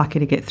 they'd be lucky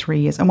to get 3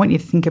 years. I want you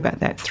to think about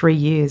that, 3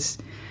 years.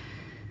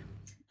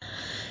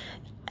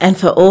 And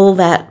for all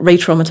that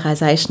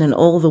re-traumatisation and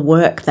all the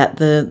work that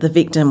the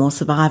victim or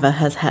survivor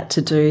has had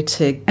to do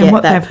to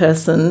get that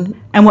person.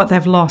 And what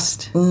they've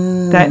lost.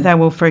 They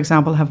will, for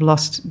example, have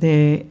lost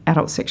their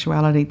adult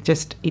sexuality.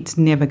 Just, it's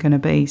never going to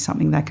be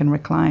something they can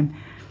reclaim.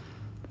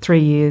 3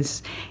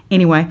 years.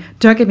 Anyway,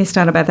 don't get me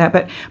started about that.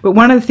 But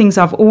one of the things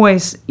I've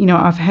always,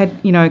 I've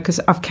had, because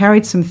I've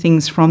carried some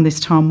things from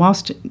this time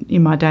whilst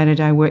in my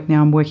day-to-day work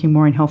now, I'm working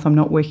more in health. I'm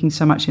not working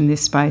so much in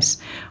this space.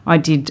 I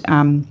did...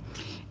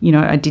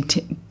 I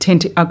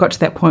got to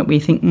that point where you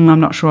think,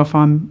 I'm not sure if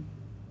I'm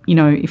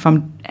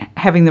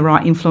having the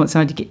right influence.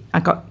 I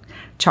got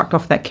chucked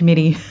off that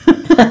committee.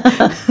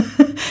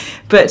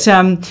 But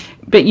I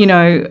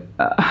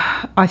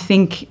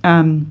think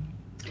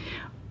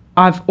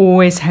I've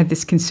always had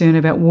this concern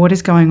about what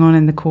is going on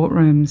in the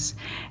courtrooms.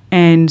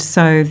 And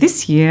so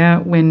this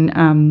year,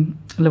 when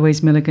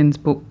Louise Milligan's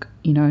book,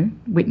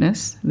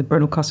 Witness, The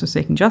Brutal Cost of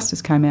Seeking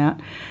Justice came out,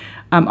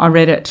 I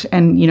read it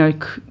and,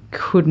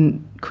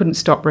 couldn't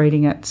stop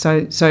reading it.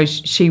 So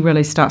she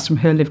really starts from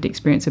her lived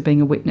experience of being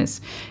a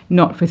witness,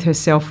 not with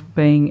herself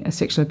being a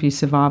sexual abuse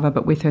survivor,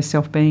 but with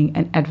herself being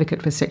an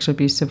advocate for sexual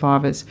abuse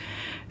survivors.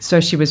 So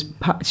she was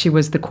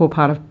the core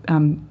part of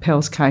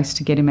Pell's case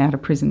to get him out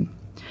of prison.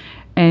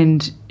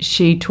 And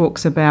she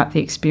talks about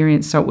the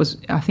experience. So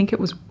I think it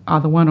was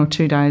either 1 or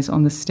 2 days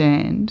on the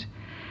stand.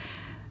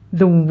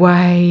 The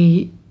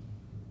way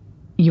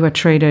you are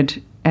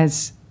treated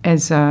as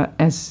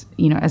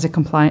a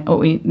complaint,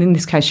 or in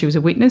this case she was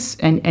a witness,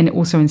 and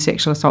also in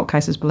sexual assault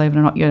cases, believe it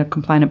or not, you're a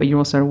complainant but you're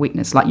also a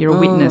witness. Like, you're a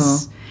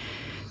witness,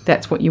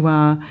 that's what you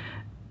are.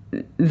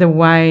 The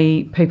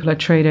way people are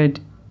treated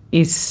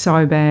is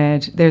so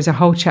bad. There's a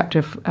whole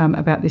chapter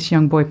about this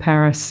young boy,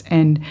 Paris,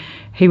 and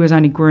he was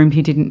only groomed.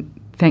 He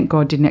thank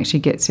God didn't actually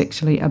get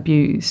sexually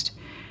abused,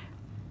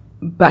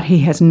 but he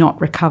has not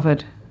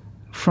recovered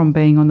from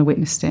being on the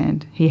witness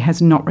stand. He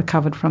has not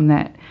recovered from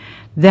that.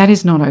 That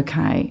is not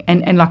okay.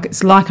 And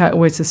it's like I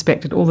always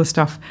suspected, all the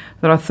stuff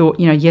that I thought,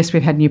 yes,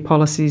 we've had new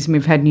policies and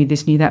we've had new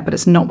this, new that, but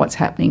it's not what's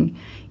happening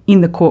in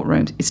the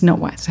courtrooms. It's not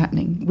what's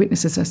happening.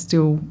 Witnesses are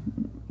still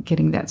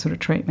getting that sort of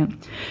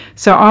treatment.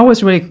 So I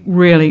was really,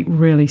 really,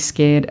 really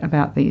scared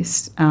about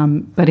this.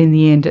 But in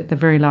the end, at the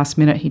very last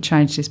minute, he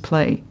changed his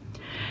plea.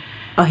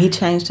 Oh, he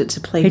changed it to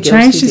plea guilty. He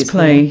changed his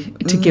plea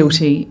to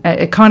guilty,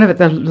 kind of at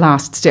the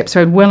last step. So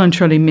he'd well and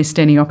truly missed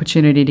any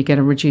opportunity to get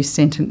a reduced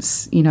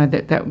sentence.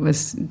 That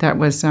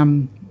was.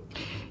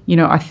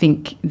 I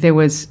think there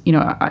was.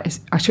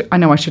 I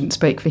know I shouldn't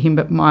speak for him,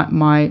 but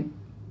my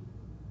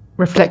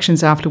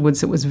reflections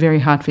afterwards, it was very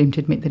hard for him to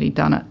admit that he'd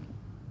done it.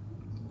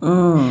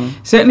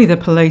 Certainly, the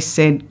police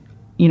said,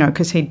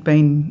 because he'd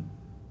been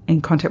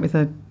in contact with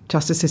the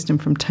justice system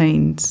from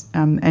teens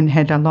and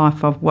had a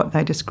life of what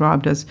they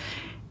described as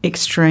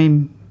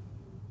extreme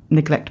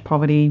neglect,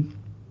 poverty,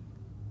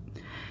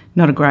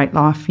 not a great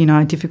life,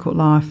 a difficult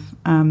life.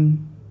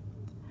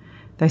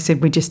 They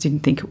said, we just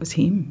didn't think it was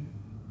him.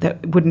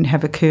 That wouldn't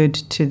have occurred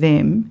to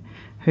them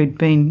who'd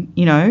been,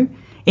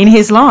 in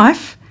his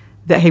life,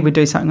 that he would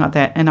do something like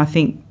that. And I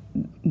think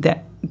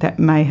that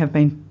may have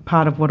been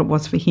part of what it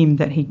was for him,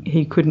 that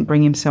he couldn't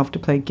bring himself to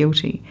plead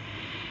guilty.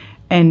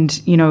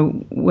 And,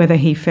 whether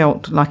he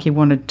felt like he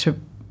wanted to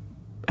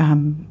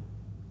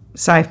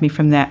save me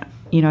from that,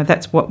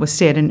 that's what was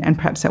said, and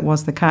perhaps that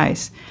was the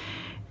case.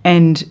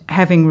 And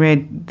having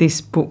read this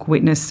book,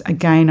 Witness,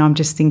 again, I'm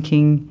just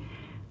thinking,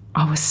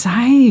 I was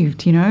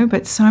saved,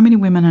 but so many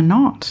women are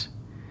not.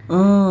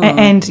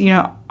 And,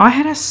 I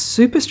had a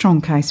super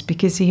strong case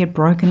because he had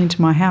broken into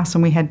my house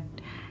and we had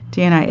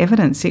DNA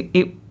evidence.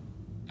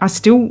 I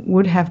still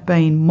would have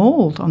been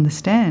mauled on the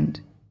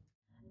stand.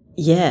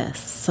 Yes.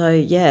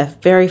 So,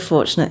 very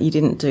fortunate you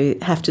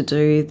didn't have to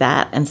do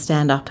that and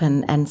stand up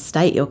and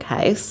state your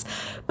case,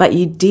 but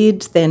you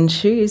did then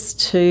choose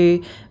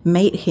to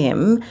meet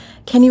him.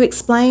 Can you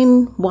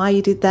explain why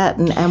you did that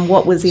and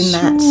what was in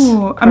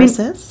that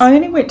process? I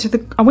only went to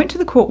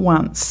the court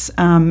once,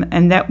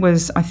 and that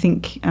was, I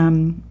think,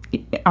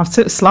 I was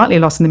sort of slightly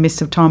lost in the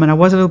midst of time, and I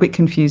was a little bit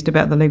confused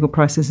about the legal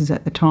processes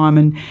at the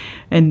time,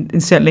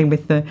 and certainly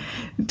with the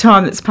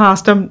time that's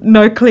passed, I'm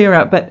no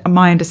clearer. But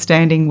my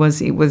understanding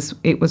was it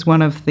was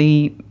one of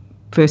the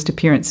first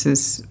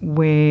appearances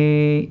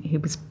where he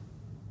was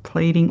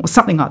pleading or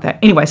something like that.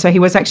 Anyway, so he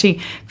was actually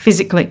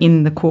physically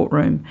in the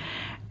courtroom,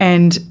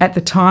 and at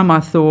the time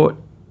I thought,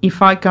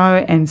 if I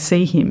go and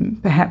see him,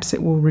 perhaps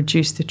it will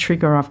reduce the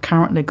trigger I've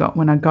currently got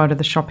when I go to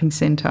the shopping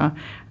centre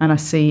and I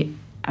see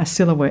a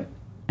silhouette.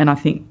 And I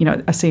think,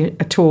 I see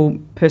a tall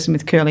person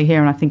with curly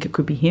hair and I think it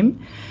could be him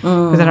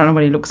because I don't know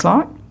what he looks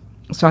like.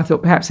 So I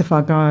thought perhaps if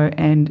I go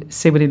and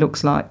see what he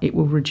looks like, it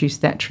will reduce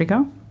that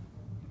trigger.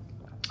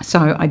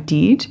 So I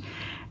did.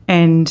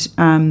 And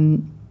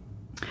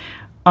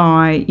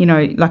I,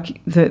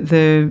 like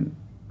the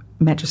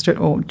magistrate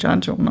or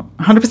judge, I'm not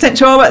 100%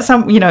 sure, but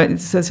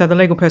so the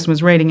legal person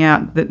was reading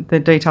out the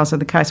details of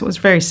the case. It was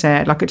very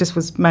sad. Like, it just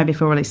was made me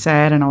feel really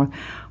sad, and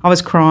I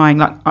was crying.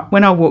 Like,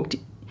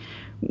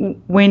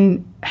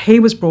 when he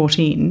was brought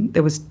in,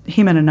 there was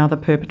him and another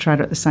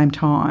perpetrator at the same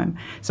time.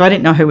 So I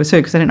didn't know who was who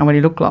because I didn't know what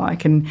he looked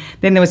like. And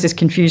then there was this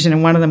confusion,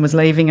 and one of them was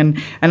leaving,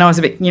 and I was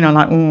a bit,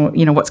 like, oh,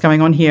 what's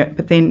going on here?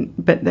 But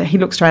he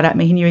looked straight at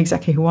me. He knew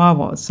exactly who I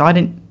was. So I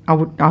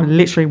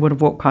literally would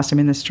have walked past him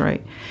in the street.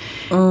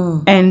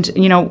 And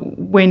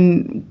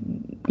when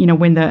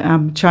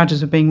the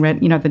charges were being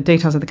read, the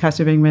details of the case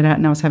were being read out,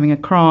 and I was having a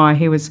cry,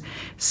 he was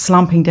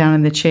slumping down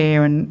in the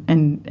chair,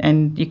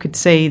 and you could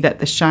see that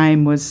the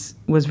shame was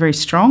very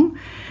strong.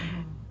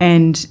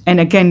 And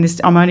again,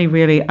 I'm only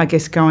really, I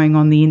guess, going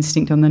on the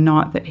instinct on the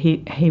night that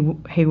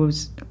he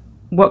was,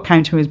 what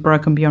came to him is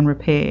broken beyond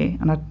repair.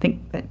 And I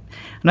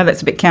know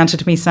that's a bit counter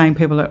to me saying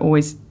people are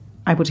always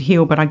able to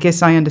heal, but I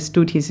guess I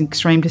understood his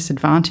extreme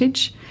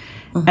disadvantage.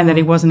 And that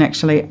he wasn't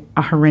actually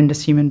a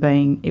horrendous human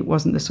being. It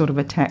wasn't the sort of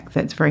attack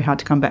that's very hard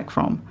to come back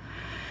from.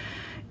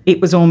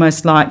 It was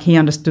almost like he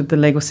understood the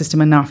legal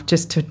system enough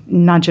just to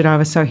nudge it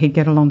over so he'd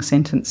get a long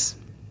sentence.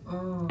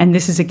 And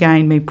this is,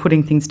 again, me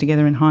putting things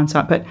together in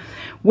hindsight. But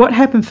what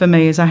happened for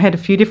me is I had a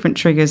few different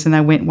triggers and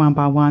they went one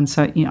by one.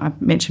 So, I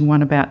mentioned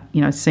one about,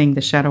 seeing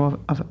the shadow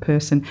of a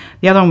person.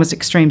 The other one was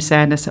extreme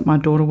sadness that my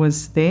daughter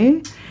was there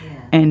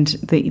and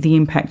the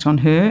impact on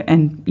her.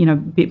 And,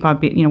 bit by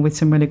bit, with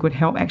some really good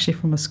help actually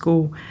from a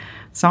school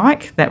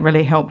psych, that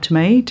really helped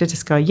me to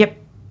just go, yep,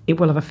 it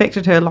will have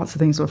affected her. Lots of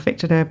things will have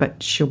affected her,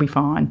 but she'll be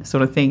fine,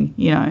 sort of thing,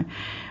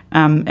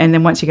 And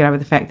then once you get over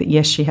the fact that,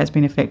 yes, she has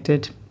been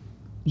affected,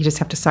 you just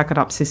have to suck it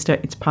up, sister.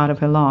 It's part of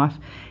her life.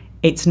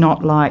 It's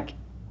not like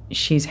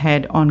she's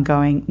had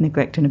ongoing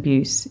neglect and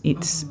abuse.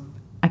 It's,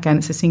 again,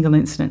 it's a single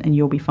incident and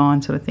you'll be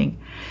fine, sort of thing.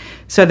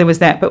 So there was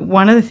that. But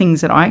one of the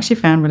things that I actually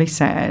found really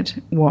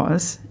sad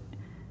was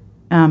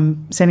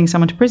sending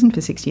someone to prison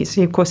for 6 years.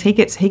 So, of course, he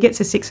gets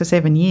a 6 or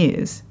 7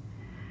 years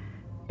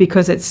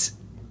because it's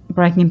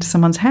breaking into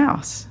someone's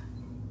house.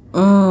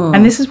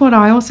 And this is what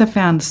I also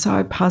found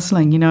so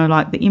puzzling,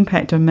 like the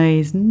impact on me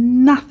is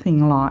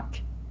nothing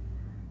like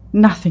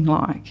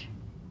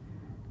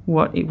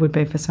what it would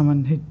be for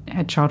someone who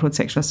had childhood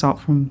sexual assault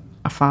from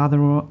a father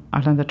or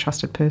another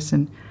trusted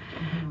person.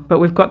 But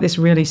we've got this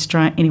really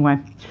strange... Anyway,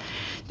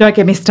 don't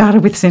get me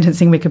started with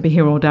sentencing. We could be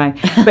here all day.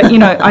 But,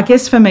 I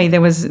guess for me there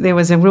was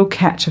a real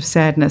catch of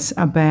sadness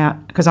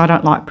about... Because I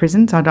don't like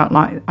prisons. I don't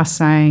like us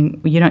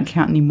saying, well, you don't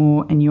count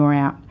anymore and you're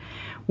out.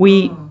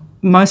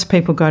 Most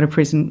people go to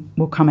prison,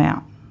 will come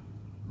out.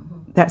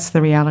 That's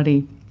the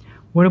reality.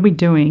 What are we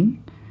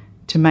doing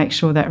to make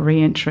sure that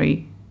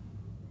re-entry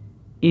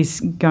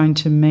is going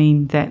to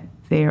mean that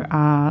there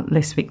are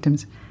less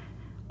victims?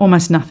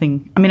 Almost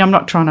nothing. I mean, I'm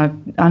not trying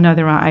to... I know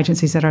there are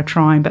agencies that are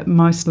trying, but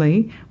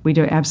mostly we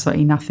do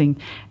absolutely nothing.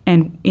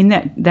 And in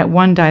that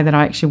one day that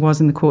I actually was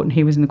in the court and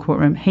he was in the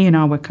courtroom, he and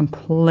I were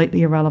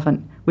completely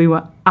irrelevant. We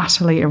were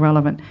utterly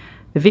irrelevant.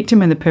 The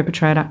victim and the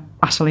perpetrator,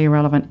 utterly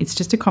irrelevant. It's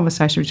just a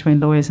conversation between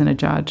lawyers and a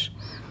judge.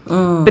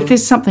 But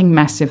there's something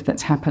massive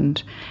that's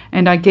happened.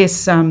 And I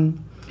guess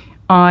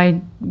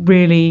I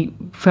really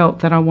felt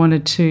that I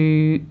wanted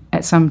to,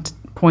 at some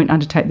point,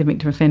 undertake the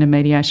victim offender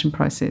mediation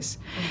process.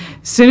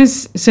 As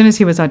soon as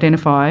he was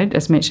identified,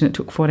 as mentioned, it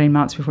took 14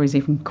 months before he was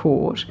even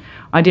caught,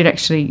 I did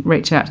actually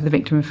reach out to the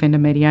victim offender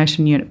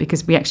mediation unit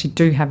because we actually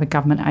do have a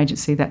government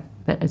agency that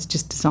is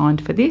just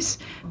designed for this,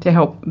 to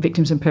help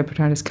victims and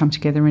perpetrators come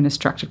together in a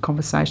structured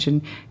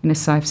conversation in a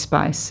safe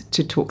space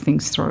to talk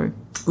things through.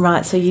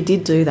 Right, so you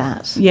did do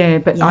that. Yeah,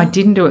 but I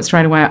didn't do it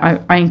straight away.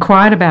 I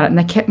inquired about it and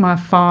they kept my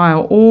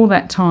file all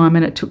that time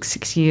and it took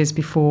 6 years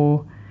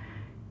before...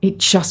 It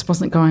just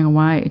wasn't going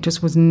away. It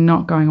just was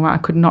not going away. I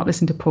could not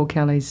listen to Paul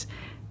Kelly's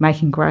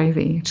Making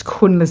Gravy. I just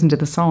couldn't listen to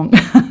the song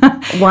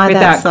Why without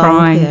that song?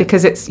 crying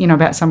because it's,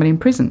 about somebody in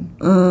prison.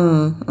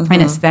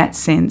 And it's that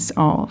sense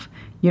of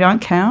you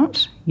don't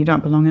count, you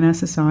don't belong in our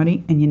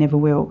society and you never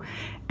will.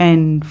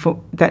 And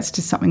that's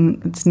just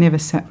something that's never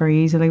sat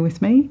very easily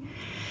with me.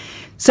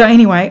 So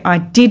anyway, I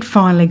did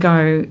finally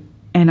go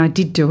and I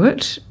did do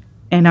it.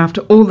 And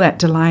after all that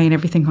delay and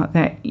everything like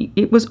that,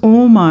 it was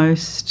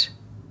almost...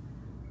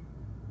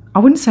 I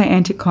wouldn't say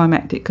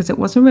anticlimactic because it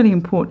was a really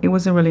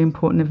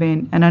important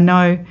event. And I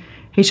know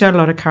he showed a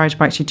lot of courage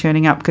by actually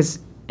turning up because,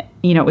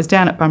 it was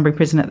down at Bunbury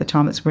Prison at the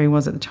time. That's where he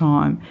was at the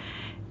time.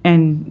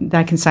 And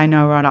they can say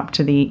no right up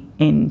to the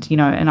end,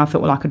 And I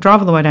thought, well, I could drive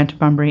all the way down to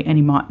Bunbury and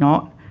he might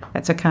not.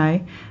 That's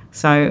okay.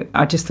 So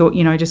I just thought,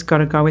 just got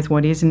to go with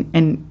what is.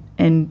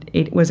 And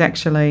it was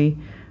actually,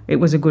 it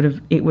was a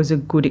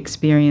good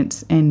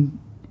experience. And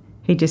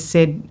he just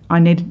said,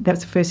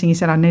 that's the first thing he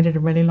said, I needed a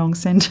really long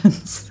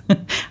sentence.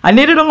 I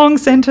needed a long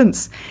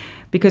sentence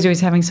because he was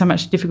having so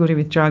much difficulty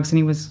with drugs and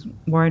he was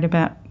worried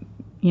about,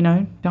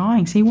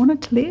 dying. So he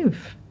wanted to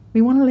live.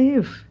 We want to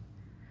live.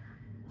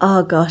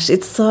 Oh gosh,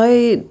 it's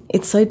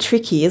so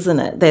tricky, isn't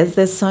it?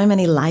 There's so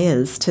many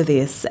layers to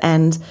this,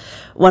 and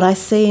what I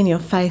see in your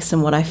face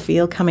and what I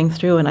feel coming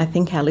through, and I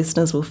think our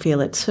listeners will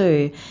feel it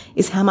too,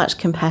 is how much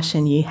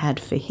compassion you had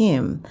for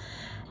him.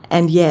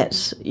 And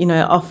yet,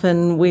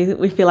 often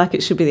we feel like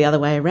it should be the other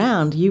way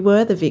around. You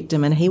were the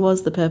victim and he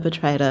was the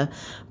perpetrator.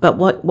 But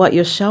what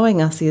you're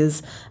showing us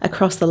is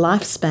across the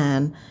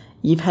lifespan,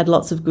 you've had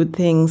lots of good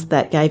things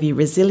that gave you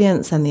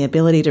resilience and the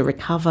ability to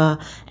recover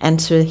and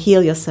to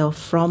heal yourself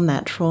from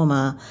that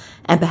trauma.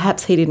 And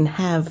perhaps he didn't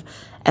have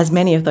as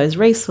many of those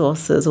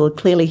resources, or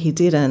clearly he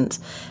didn't.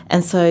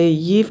 And so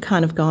you've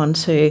kind of gone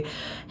to,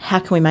 how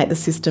can we make the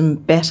system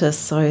better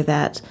so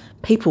that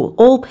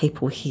all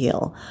people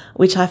heal,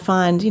 which I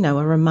find, a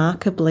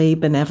remarkably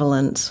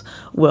benevolent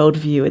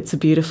worldview. It's a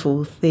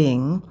beautiful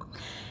thing.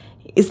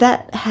 Is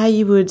that how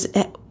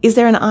is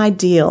there an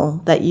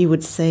ideal that you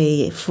would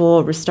see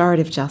for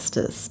restorative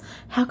justice?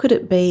 How could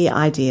it be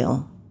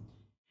ideal?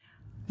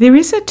 There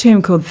is a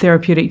term called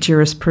therapeutic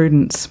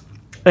jurisprudence,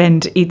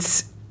 and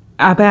it's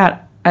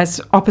about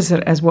as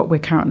opposite as what we're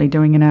currently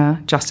doing in our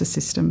justice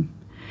system.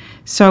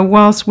 So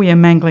whilst we are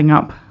mangling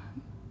up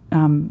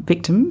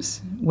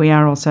victims, we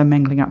are also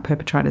mangling up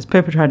perpetrators.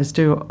 Perpetrators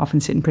do often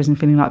sit in prison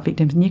feeling like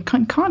victims, and you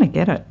can kind of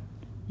get it.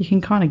 You can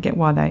kind of get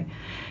why they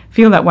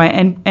feel that way.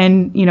 And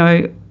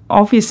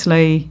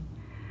obviously,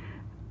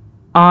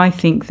 I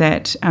think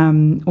that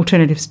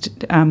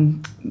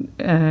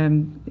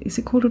is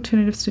it called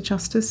Alternatives to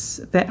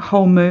Justice? That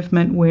whole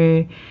movement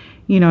where,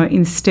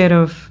 instead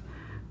of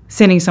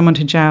sending someone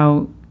to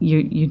jail,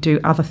 you do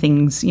other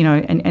things,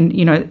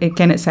 and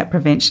again, it's that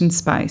prevention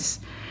space.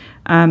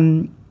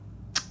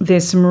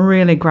 There's some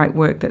really great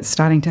work that's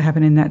starting to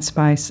happen in that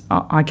space.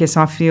 I guess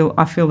I feel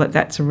that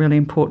that's a really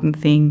important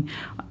thing.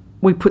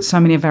 We put so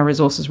many of our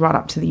resources right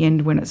up to the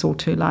end when it's all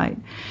too late.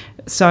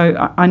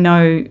 So I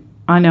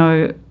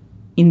know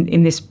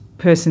in this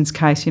person's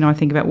case, I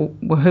think about,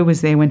 well, who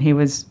was there when he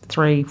was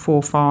 3,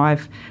 4,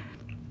 5,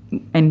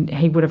 and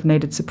he would have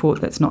needed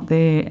support that's not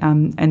there.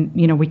 And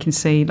we can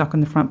see, like on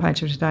the front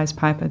page of today's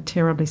paper, a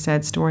terribly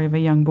sad story of a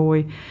young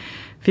boy,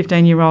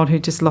 15-year-old, who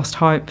just lost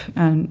hope,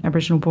 an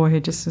Aboriginal boy who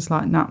just was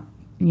like,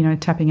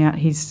 tapping out.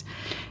 He's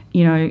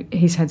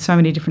had so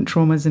many different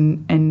traumas,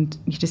 and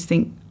you just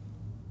think,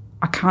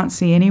 I can't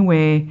see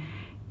anywhere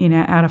in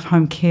our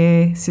out-of-home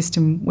care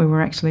system where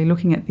we're actually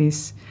looking at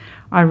this.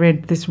 I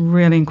read this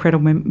really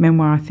incredible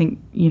memoir. I think,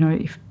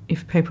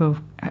 if people,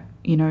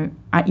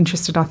 are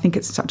interested, I think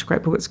it's such a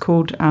great book. It's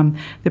called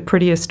The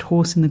Prettiest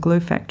Horse in the Glue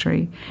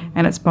Factory,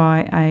 and it's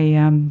by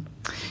a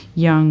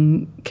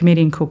young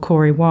comedian called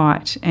Corey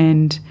White.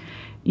 And,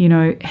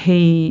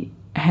 he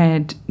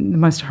had the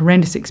most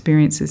horrendous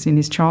experiences in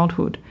his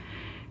childhood.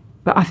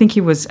 But I think he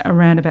was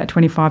around about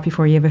 25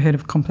 before he ever heard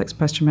of complex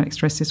post-traumatic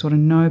stress disorder.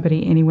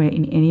 Nobody anywhere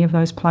in any of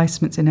those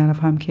placements in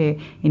out-of-home care,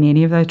 in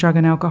any of those drug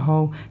and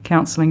alcohol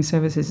counselling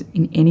services,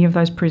 in any of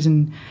those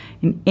prison,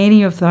 in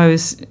any of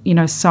those,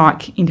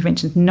 psych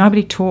interventions,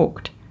 nobody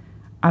talked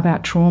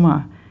about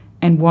trauma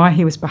and why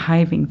he was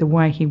behaving the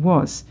way he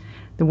was.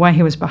 The way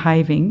he was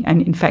behaving,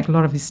 and in fact a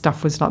lot of his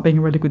stuff was like being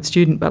a really good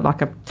student, but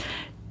like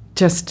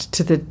just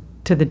to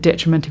the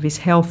detriment of his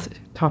health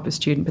type of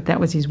student, but that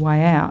was his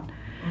way out.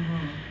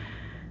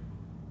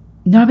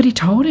 Nobody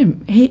told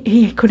him.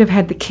 He could have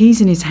had the keys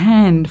in his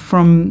hand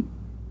from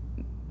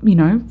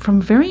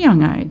a very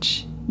young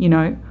age.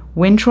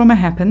 When trauma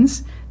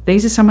happens,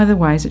 these are some of the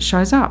ways it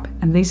shows up,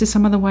 and these are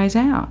some of the ways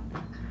out.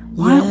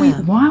 Why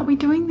aren't we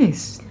doing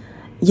this?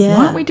 Yeah.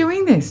 Why aren't we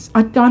doing this?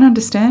 I don't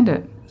understand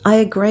it. I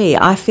agree.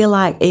 I feel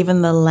like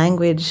even the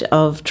language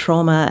of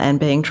trauma and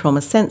being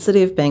trauma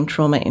sensitive, being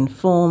trauma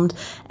informed,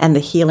 and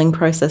the healing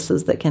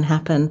processes that can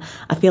happen,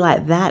 I feel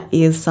like that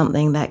is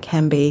something that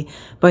can be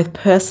both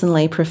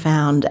personally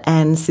profound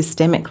and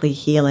systemically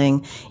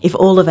healing. If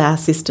all of our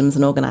systems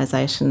and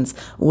organisations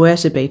were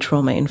to be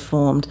trauma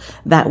informed,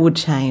 that would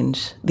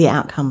change the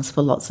outcomes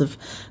for lots of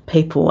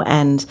people,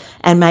 and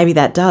maybe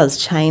that does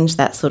change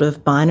that sort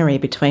of binary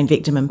between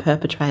victim and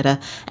perpetrator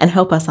and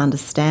help us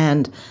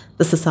understand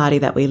the society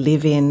that we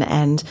live in.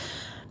 And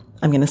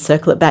I'm going to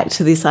circle it back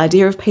to this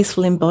idea of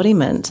peaceful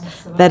embodiment.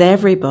 Absolutely. That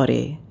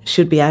everybody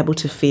should be able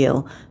to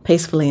feel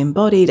peacefully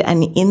embodied,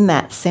 and in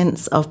that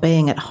sense of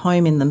being at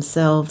home in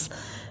themselves,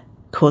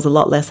 cause a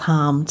lot less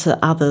harm to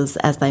others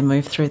as they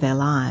move through their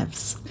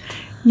lives.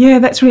 Yeah,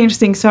 that's really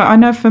interesting. So I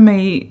know for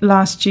me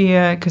last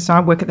year, because I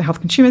work at the Health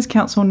Consumers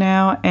Council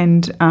now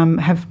and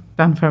have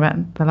done for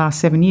about the last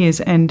 7 years,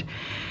 and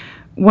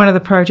one of the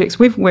projects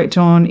we've worked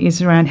on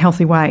is around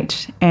healthy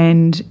weight,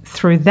 and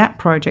through that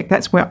project,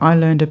 that's where I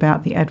learned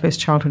about the Adverse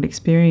Childhood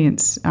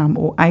Experience,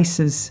 or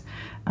ACEs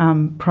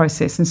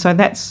process. And so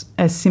that's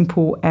as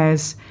simple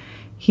as,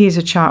 here's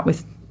a chart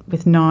with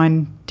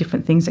 9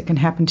 different things that can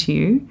happen to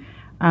you.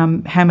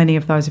 How many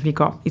of those have you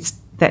got?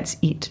 That's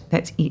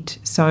it.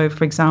 So,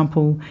 for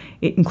example,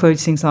 it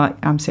includes things like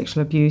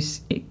sexual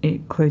abuse. It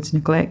includes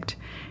neglect.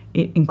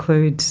 It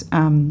includes,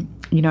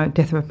 death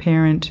of a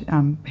parent,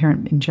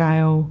 parent in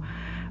jail.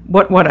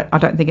 What I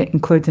don't think it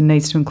includes and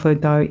needs to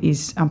include, though,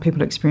 is people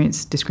who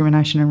experience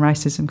discrimination and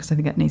racism, because I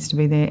think that needs to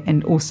be there,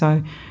 and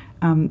also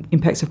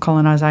impacts of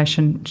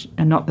colonisation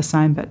are not the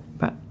same,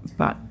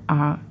 but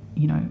are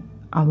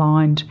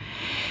aligned.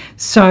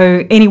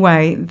 So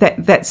anyway,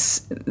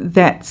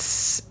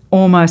 that's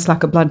almost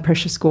like a blood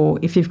pressure score.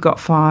 If you've got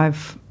 4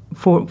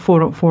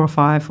 or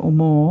 5 or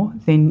more,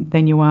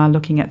 then you are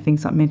looking at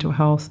things like mental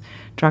health,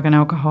 drug and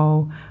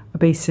alcohol,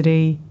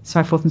 obesity,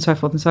 so forth and so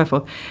forth and so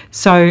forth.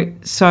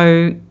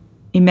 So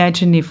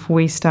imagine if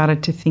we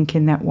started to think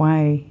in that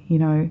way.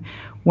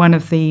 One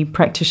of the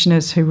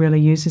practitioners who really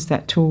uses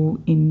that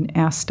tool in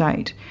our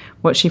state,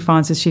 what she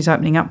finds is she's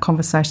opening up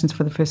conversations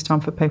for the first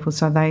time for people,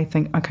 so they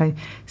think, okay,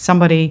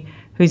 somebody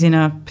who's in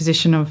a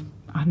position of,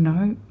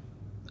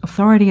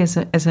 authority as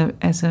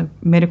a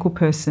medical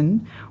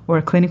person or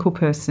a clinical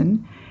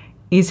person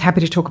is happy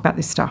to talk about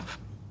this stuff.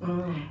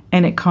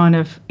 And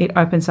it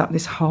opens up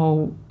this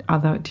whole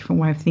other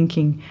different way of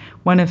thinking.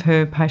 One of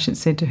her patients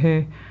said to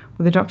her,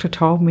 well,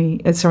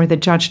 the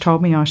judge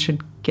told me I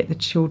should get the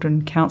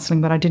children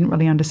counselling, but I didn't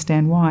really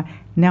understand why.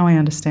 Now I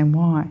understand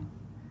why.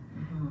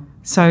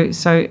 So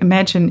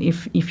imagine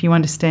if you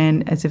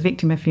understand as a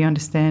victim, if you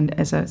understand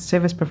as a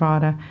service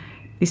provider,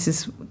 this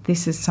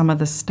is some of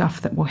the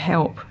stuff that will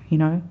help,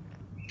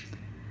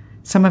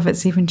 Some of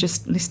it's even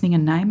just listening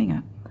and naming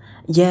it.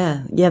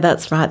 Yeah,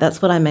 that's right.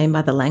 That's what I mean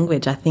by the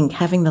language. I think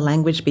having the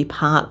language be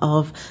part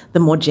of the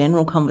more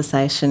general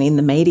conversation in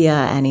the media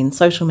and in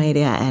social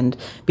media and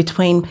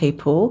between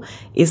people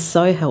is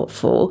so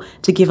helpful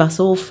to give us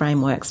all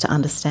frameworks to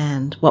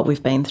understand what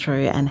we've been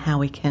through and how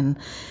we can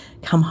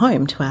come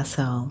home to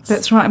ourselves.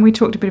 That's right. And we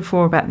talked a bit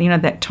before about,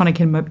 that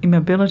tonic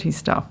immobility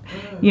stuff.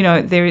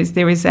 There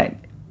is that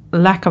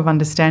lack of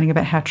understanding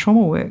about how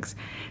trauma works.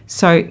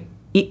 So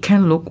it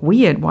can look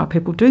weird why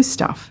people do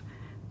stuff.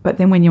 But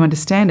then when you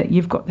understand it,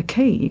 you've got the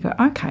key. You go,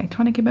 okay,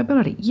 tonic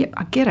immobility. Yep,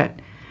 I get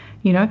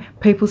it.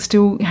 People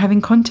still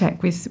having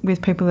contact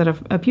with people that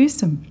have abused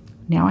them.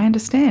 Now I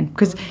understand.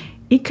 Because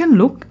it can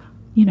look,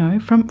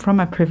 from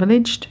a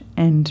privileged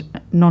and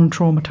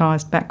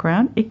non-traumatised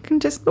background, it can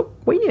just look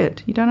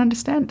weird. You don't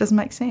understand. It doesn't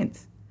make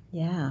sense.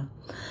 Yeah.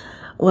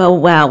 Well,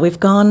 wow, we've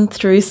gone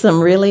through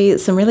some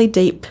really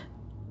deep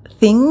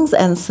things,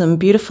 and some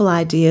beautiful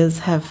ideas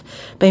have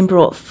been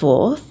brought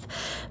forth.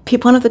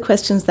 Pip, one of the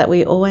questions that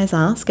we always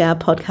ask our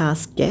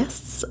podcast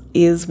guests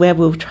is where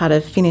we'll try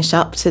to finish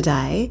up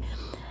today.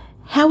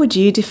 How would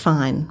you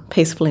define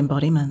peaceful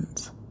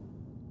embodiment?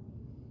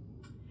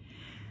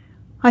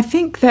 I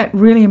think that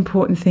really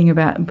important thing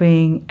about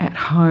being at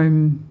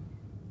home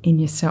in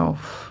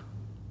yourself.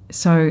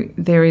 So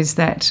there is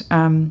that,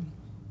 I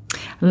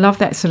love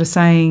that sort of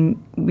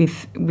saying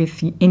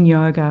in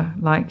yoga,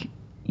 like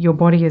your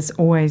body is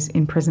always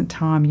in present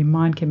time. Your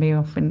mind can be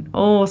off and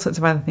all sorts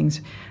of other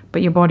things,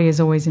 but your body is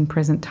always in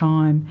present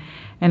time.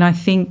 And I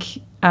think,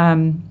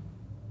 I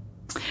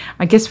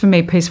guess for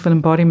me, peaceful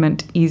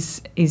embodiment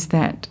is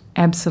that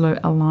absolute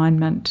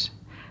alignment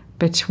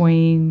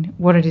between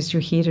what it is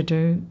you're here to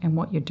do and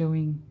what you're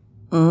doing.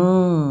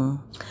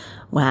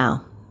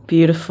 Wow,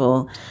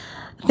 beautiful.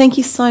 Thank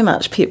you so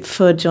much, Pip,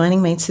 for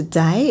joining me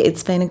today.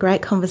 It's been a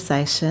great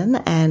conversation,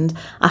 and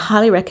I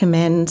highly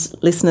recommend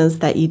listeners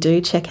that you do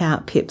check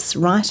out Pip's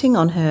writing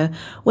on her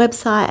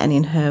website and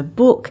in her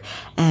book,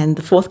 and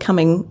the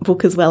forthcoming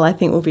book as well, I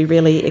think will be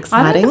really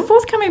exciting. I think the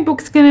forthcoming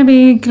book's going to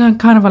be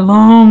kind of a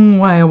long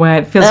way away,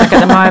 it feels like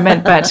at the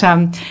moment, but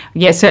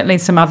certainly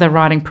some other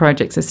writing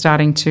projects are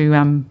starting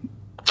to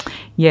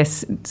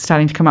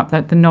starting to come up.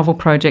 The novel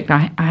project,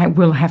 I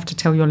will have to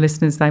tell your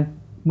listeners, they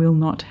will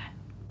not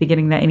be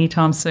getting that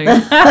anytime soon.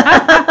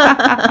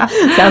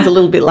 Sounds a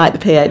little bit like the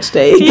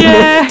PhD.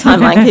 Yeah. The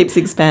timeline keeps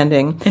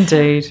expanding.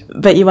 Indeed.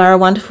 But you are a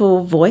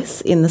wonderful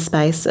voice in the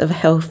space of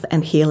health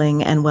and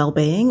healing and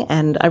well-being,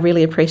 and I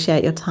really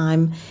appreciate your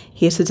time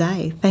here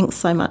today. Thanks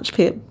so much,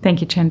 Pip. Thank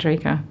you,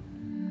 Chandrika.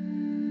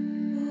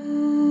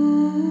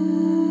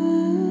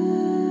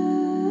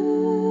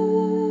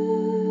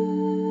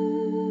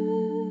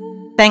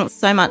 Thanks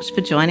so much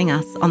for joining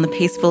us on the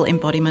Peaceful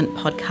Embodiment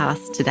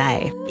podcast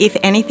today. If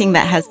anything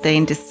that has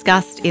been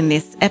discussed in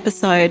this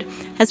episode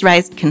has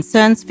raised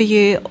concerns for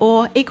you,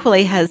 or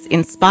equally has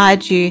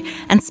inspired you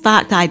and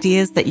sparked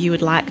ideas that you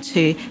would like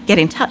to get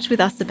in touch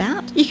with us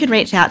about, you can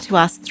reach out to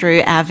us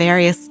through our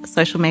various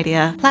social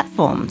media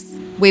platforms.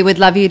 We would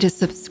love you to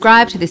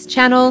subscribe to this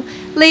channel,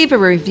 leave a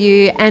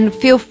review, and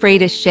feel free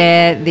to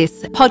share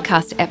this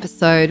podcast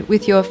episode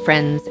with your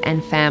friends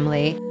and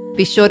family.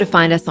 Be sure to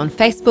find us on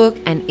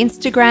Facebook and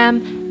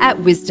Instagram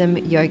at Wisdom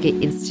Yoga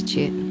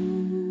Institute.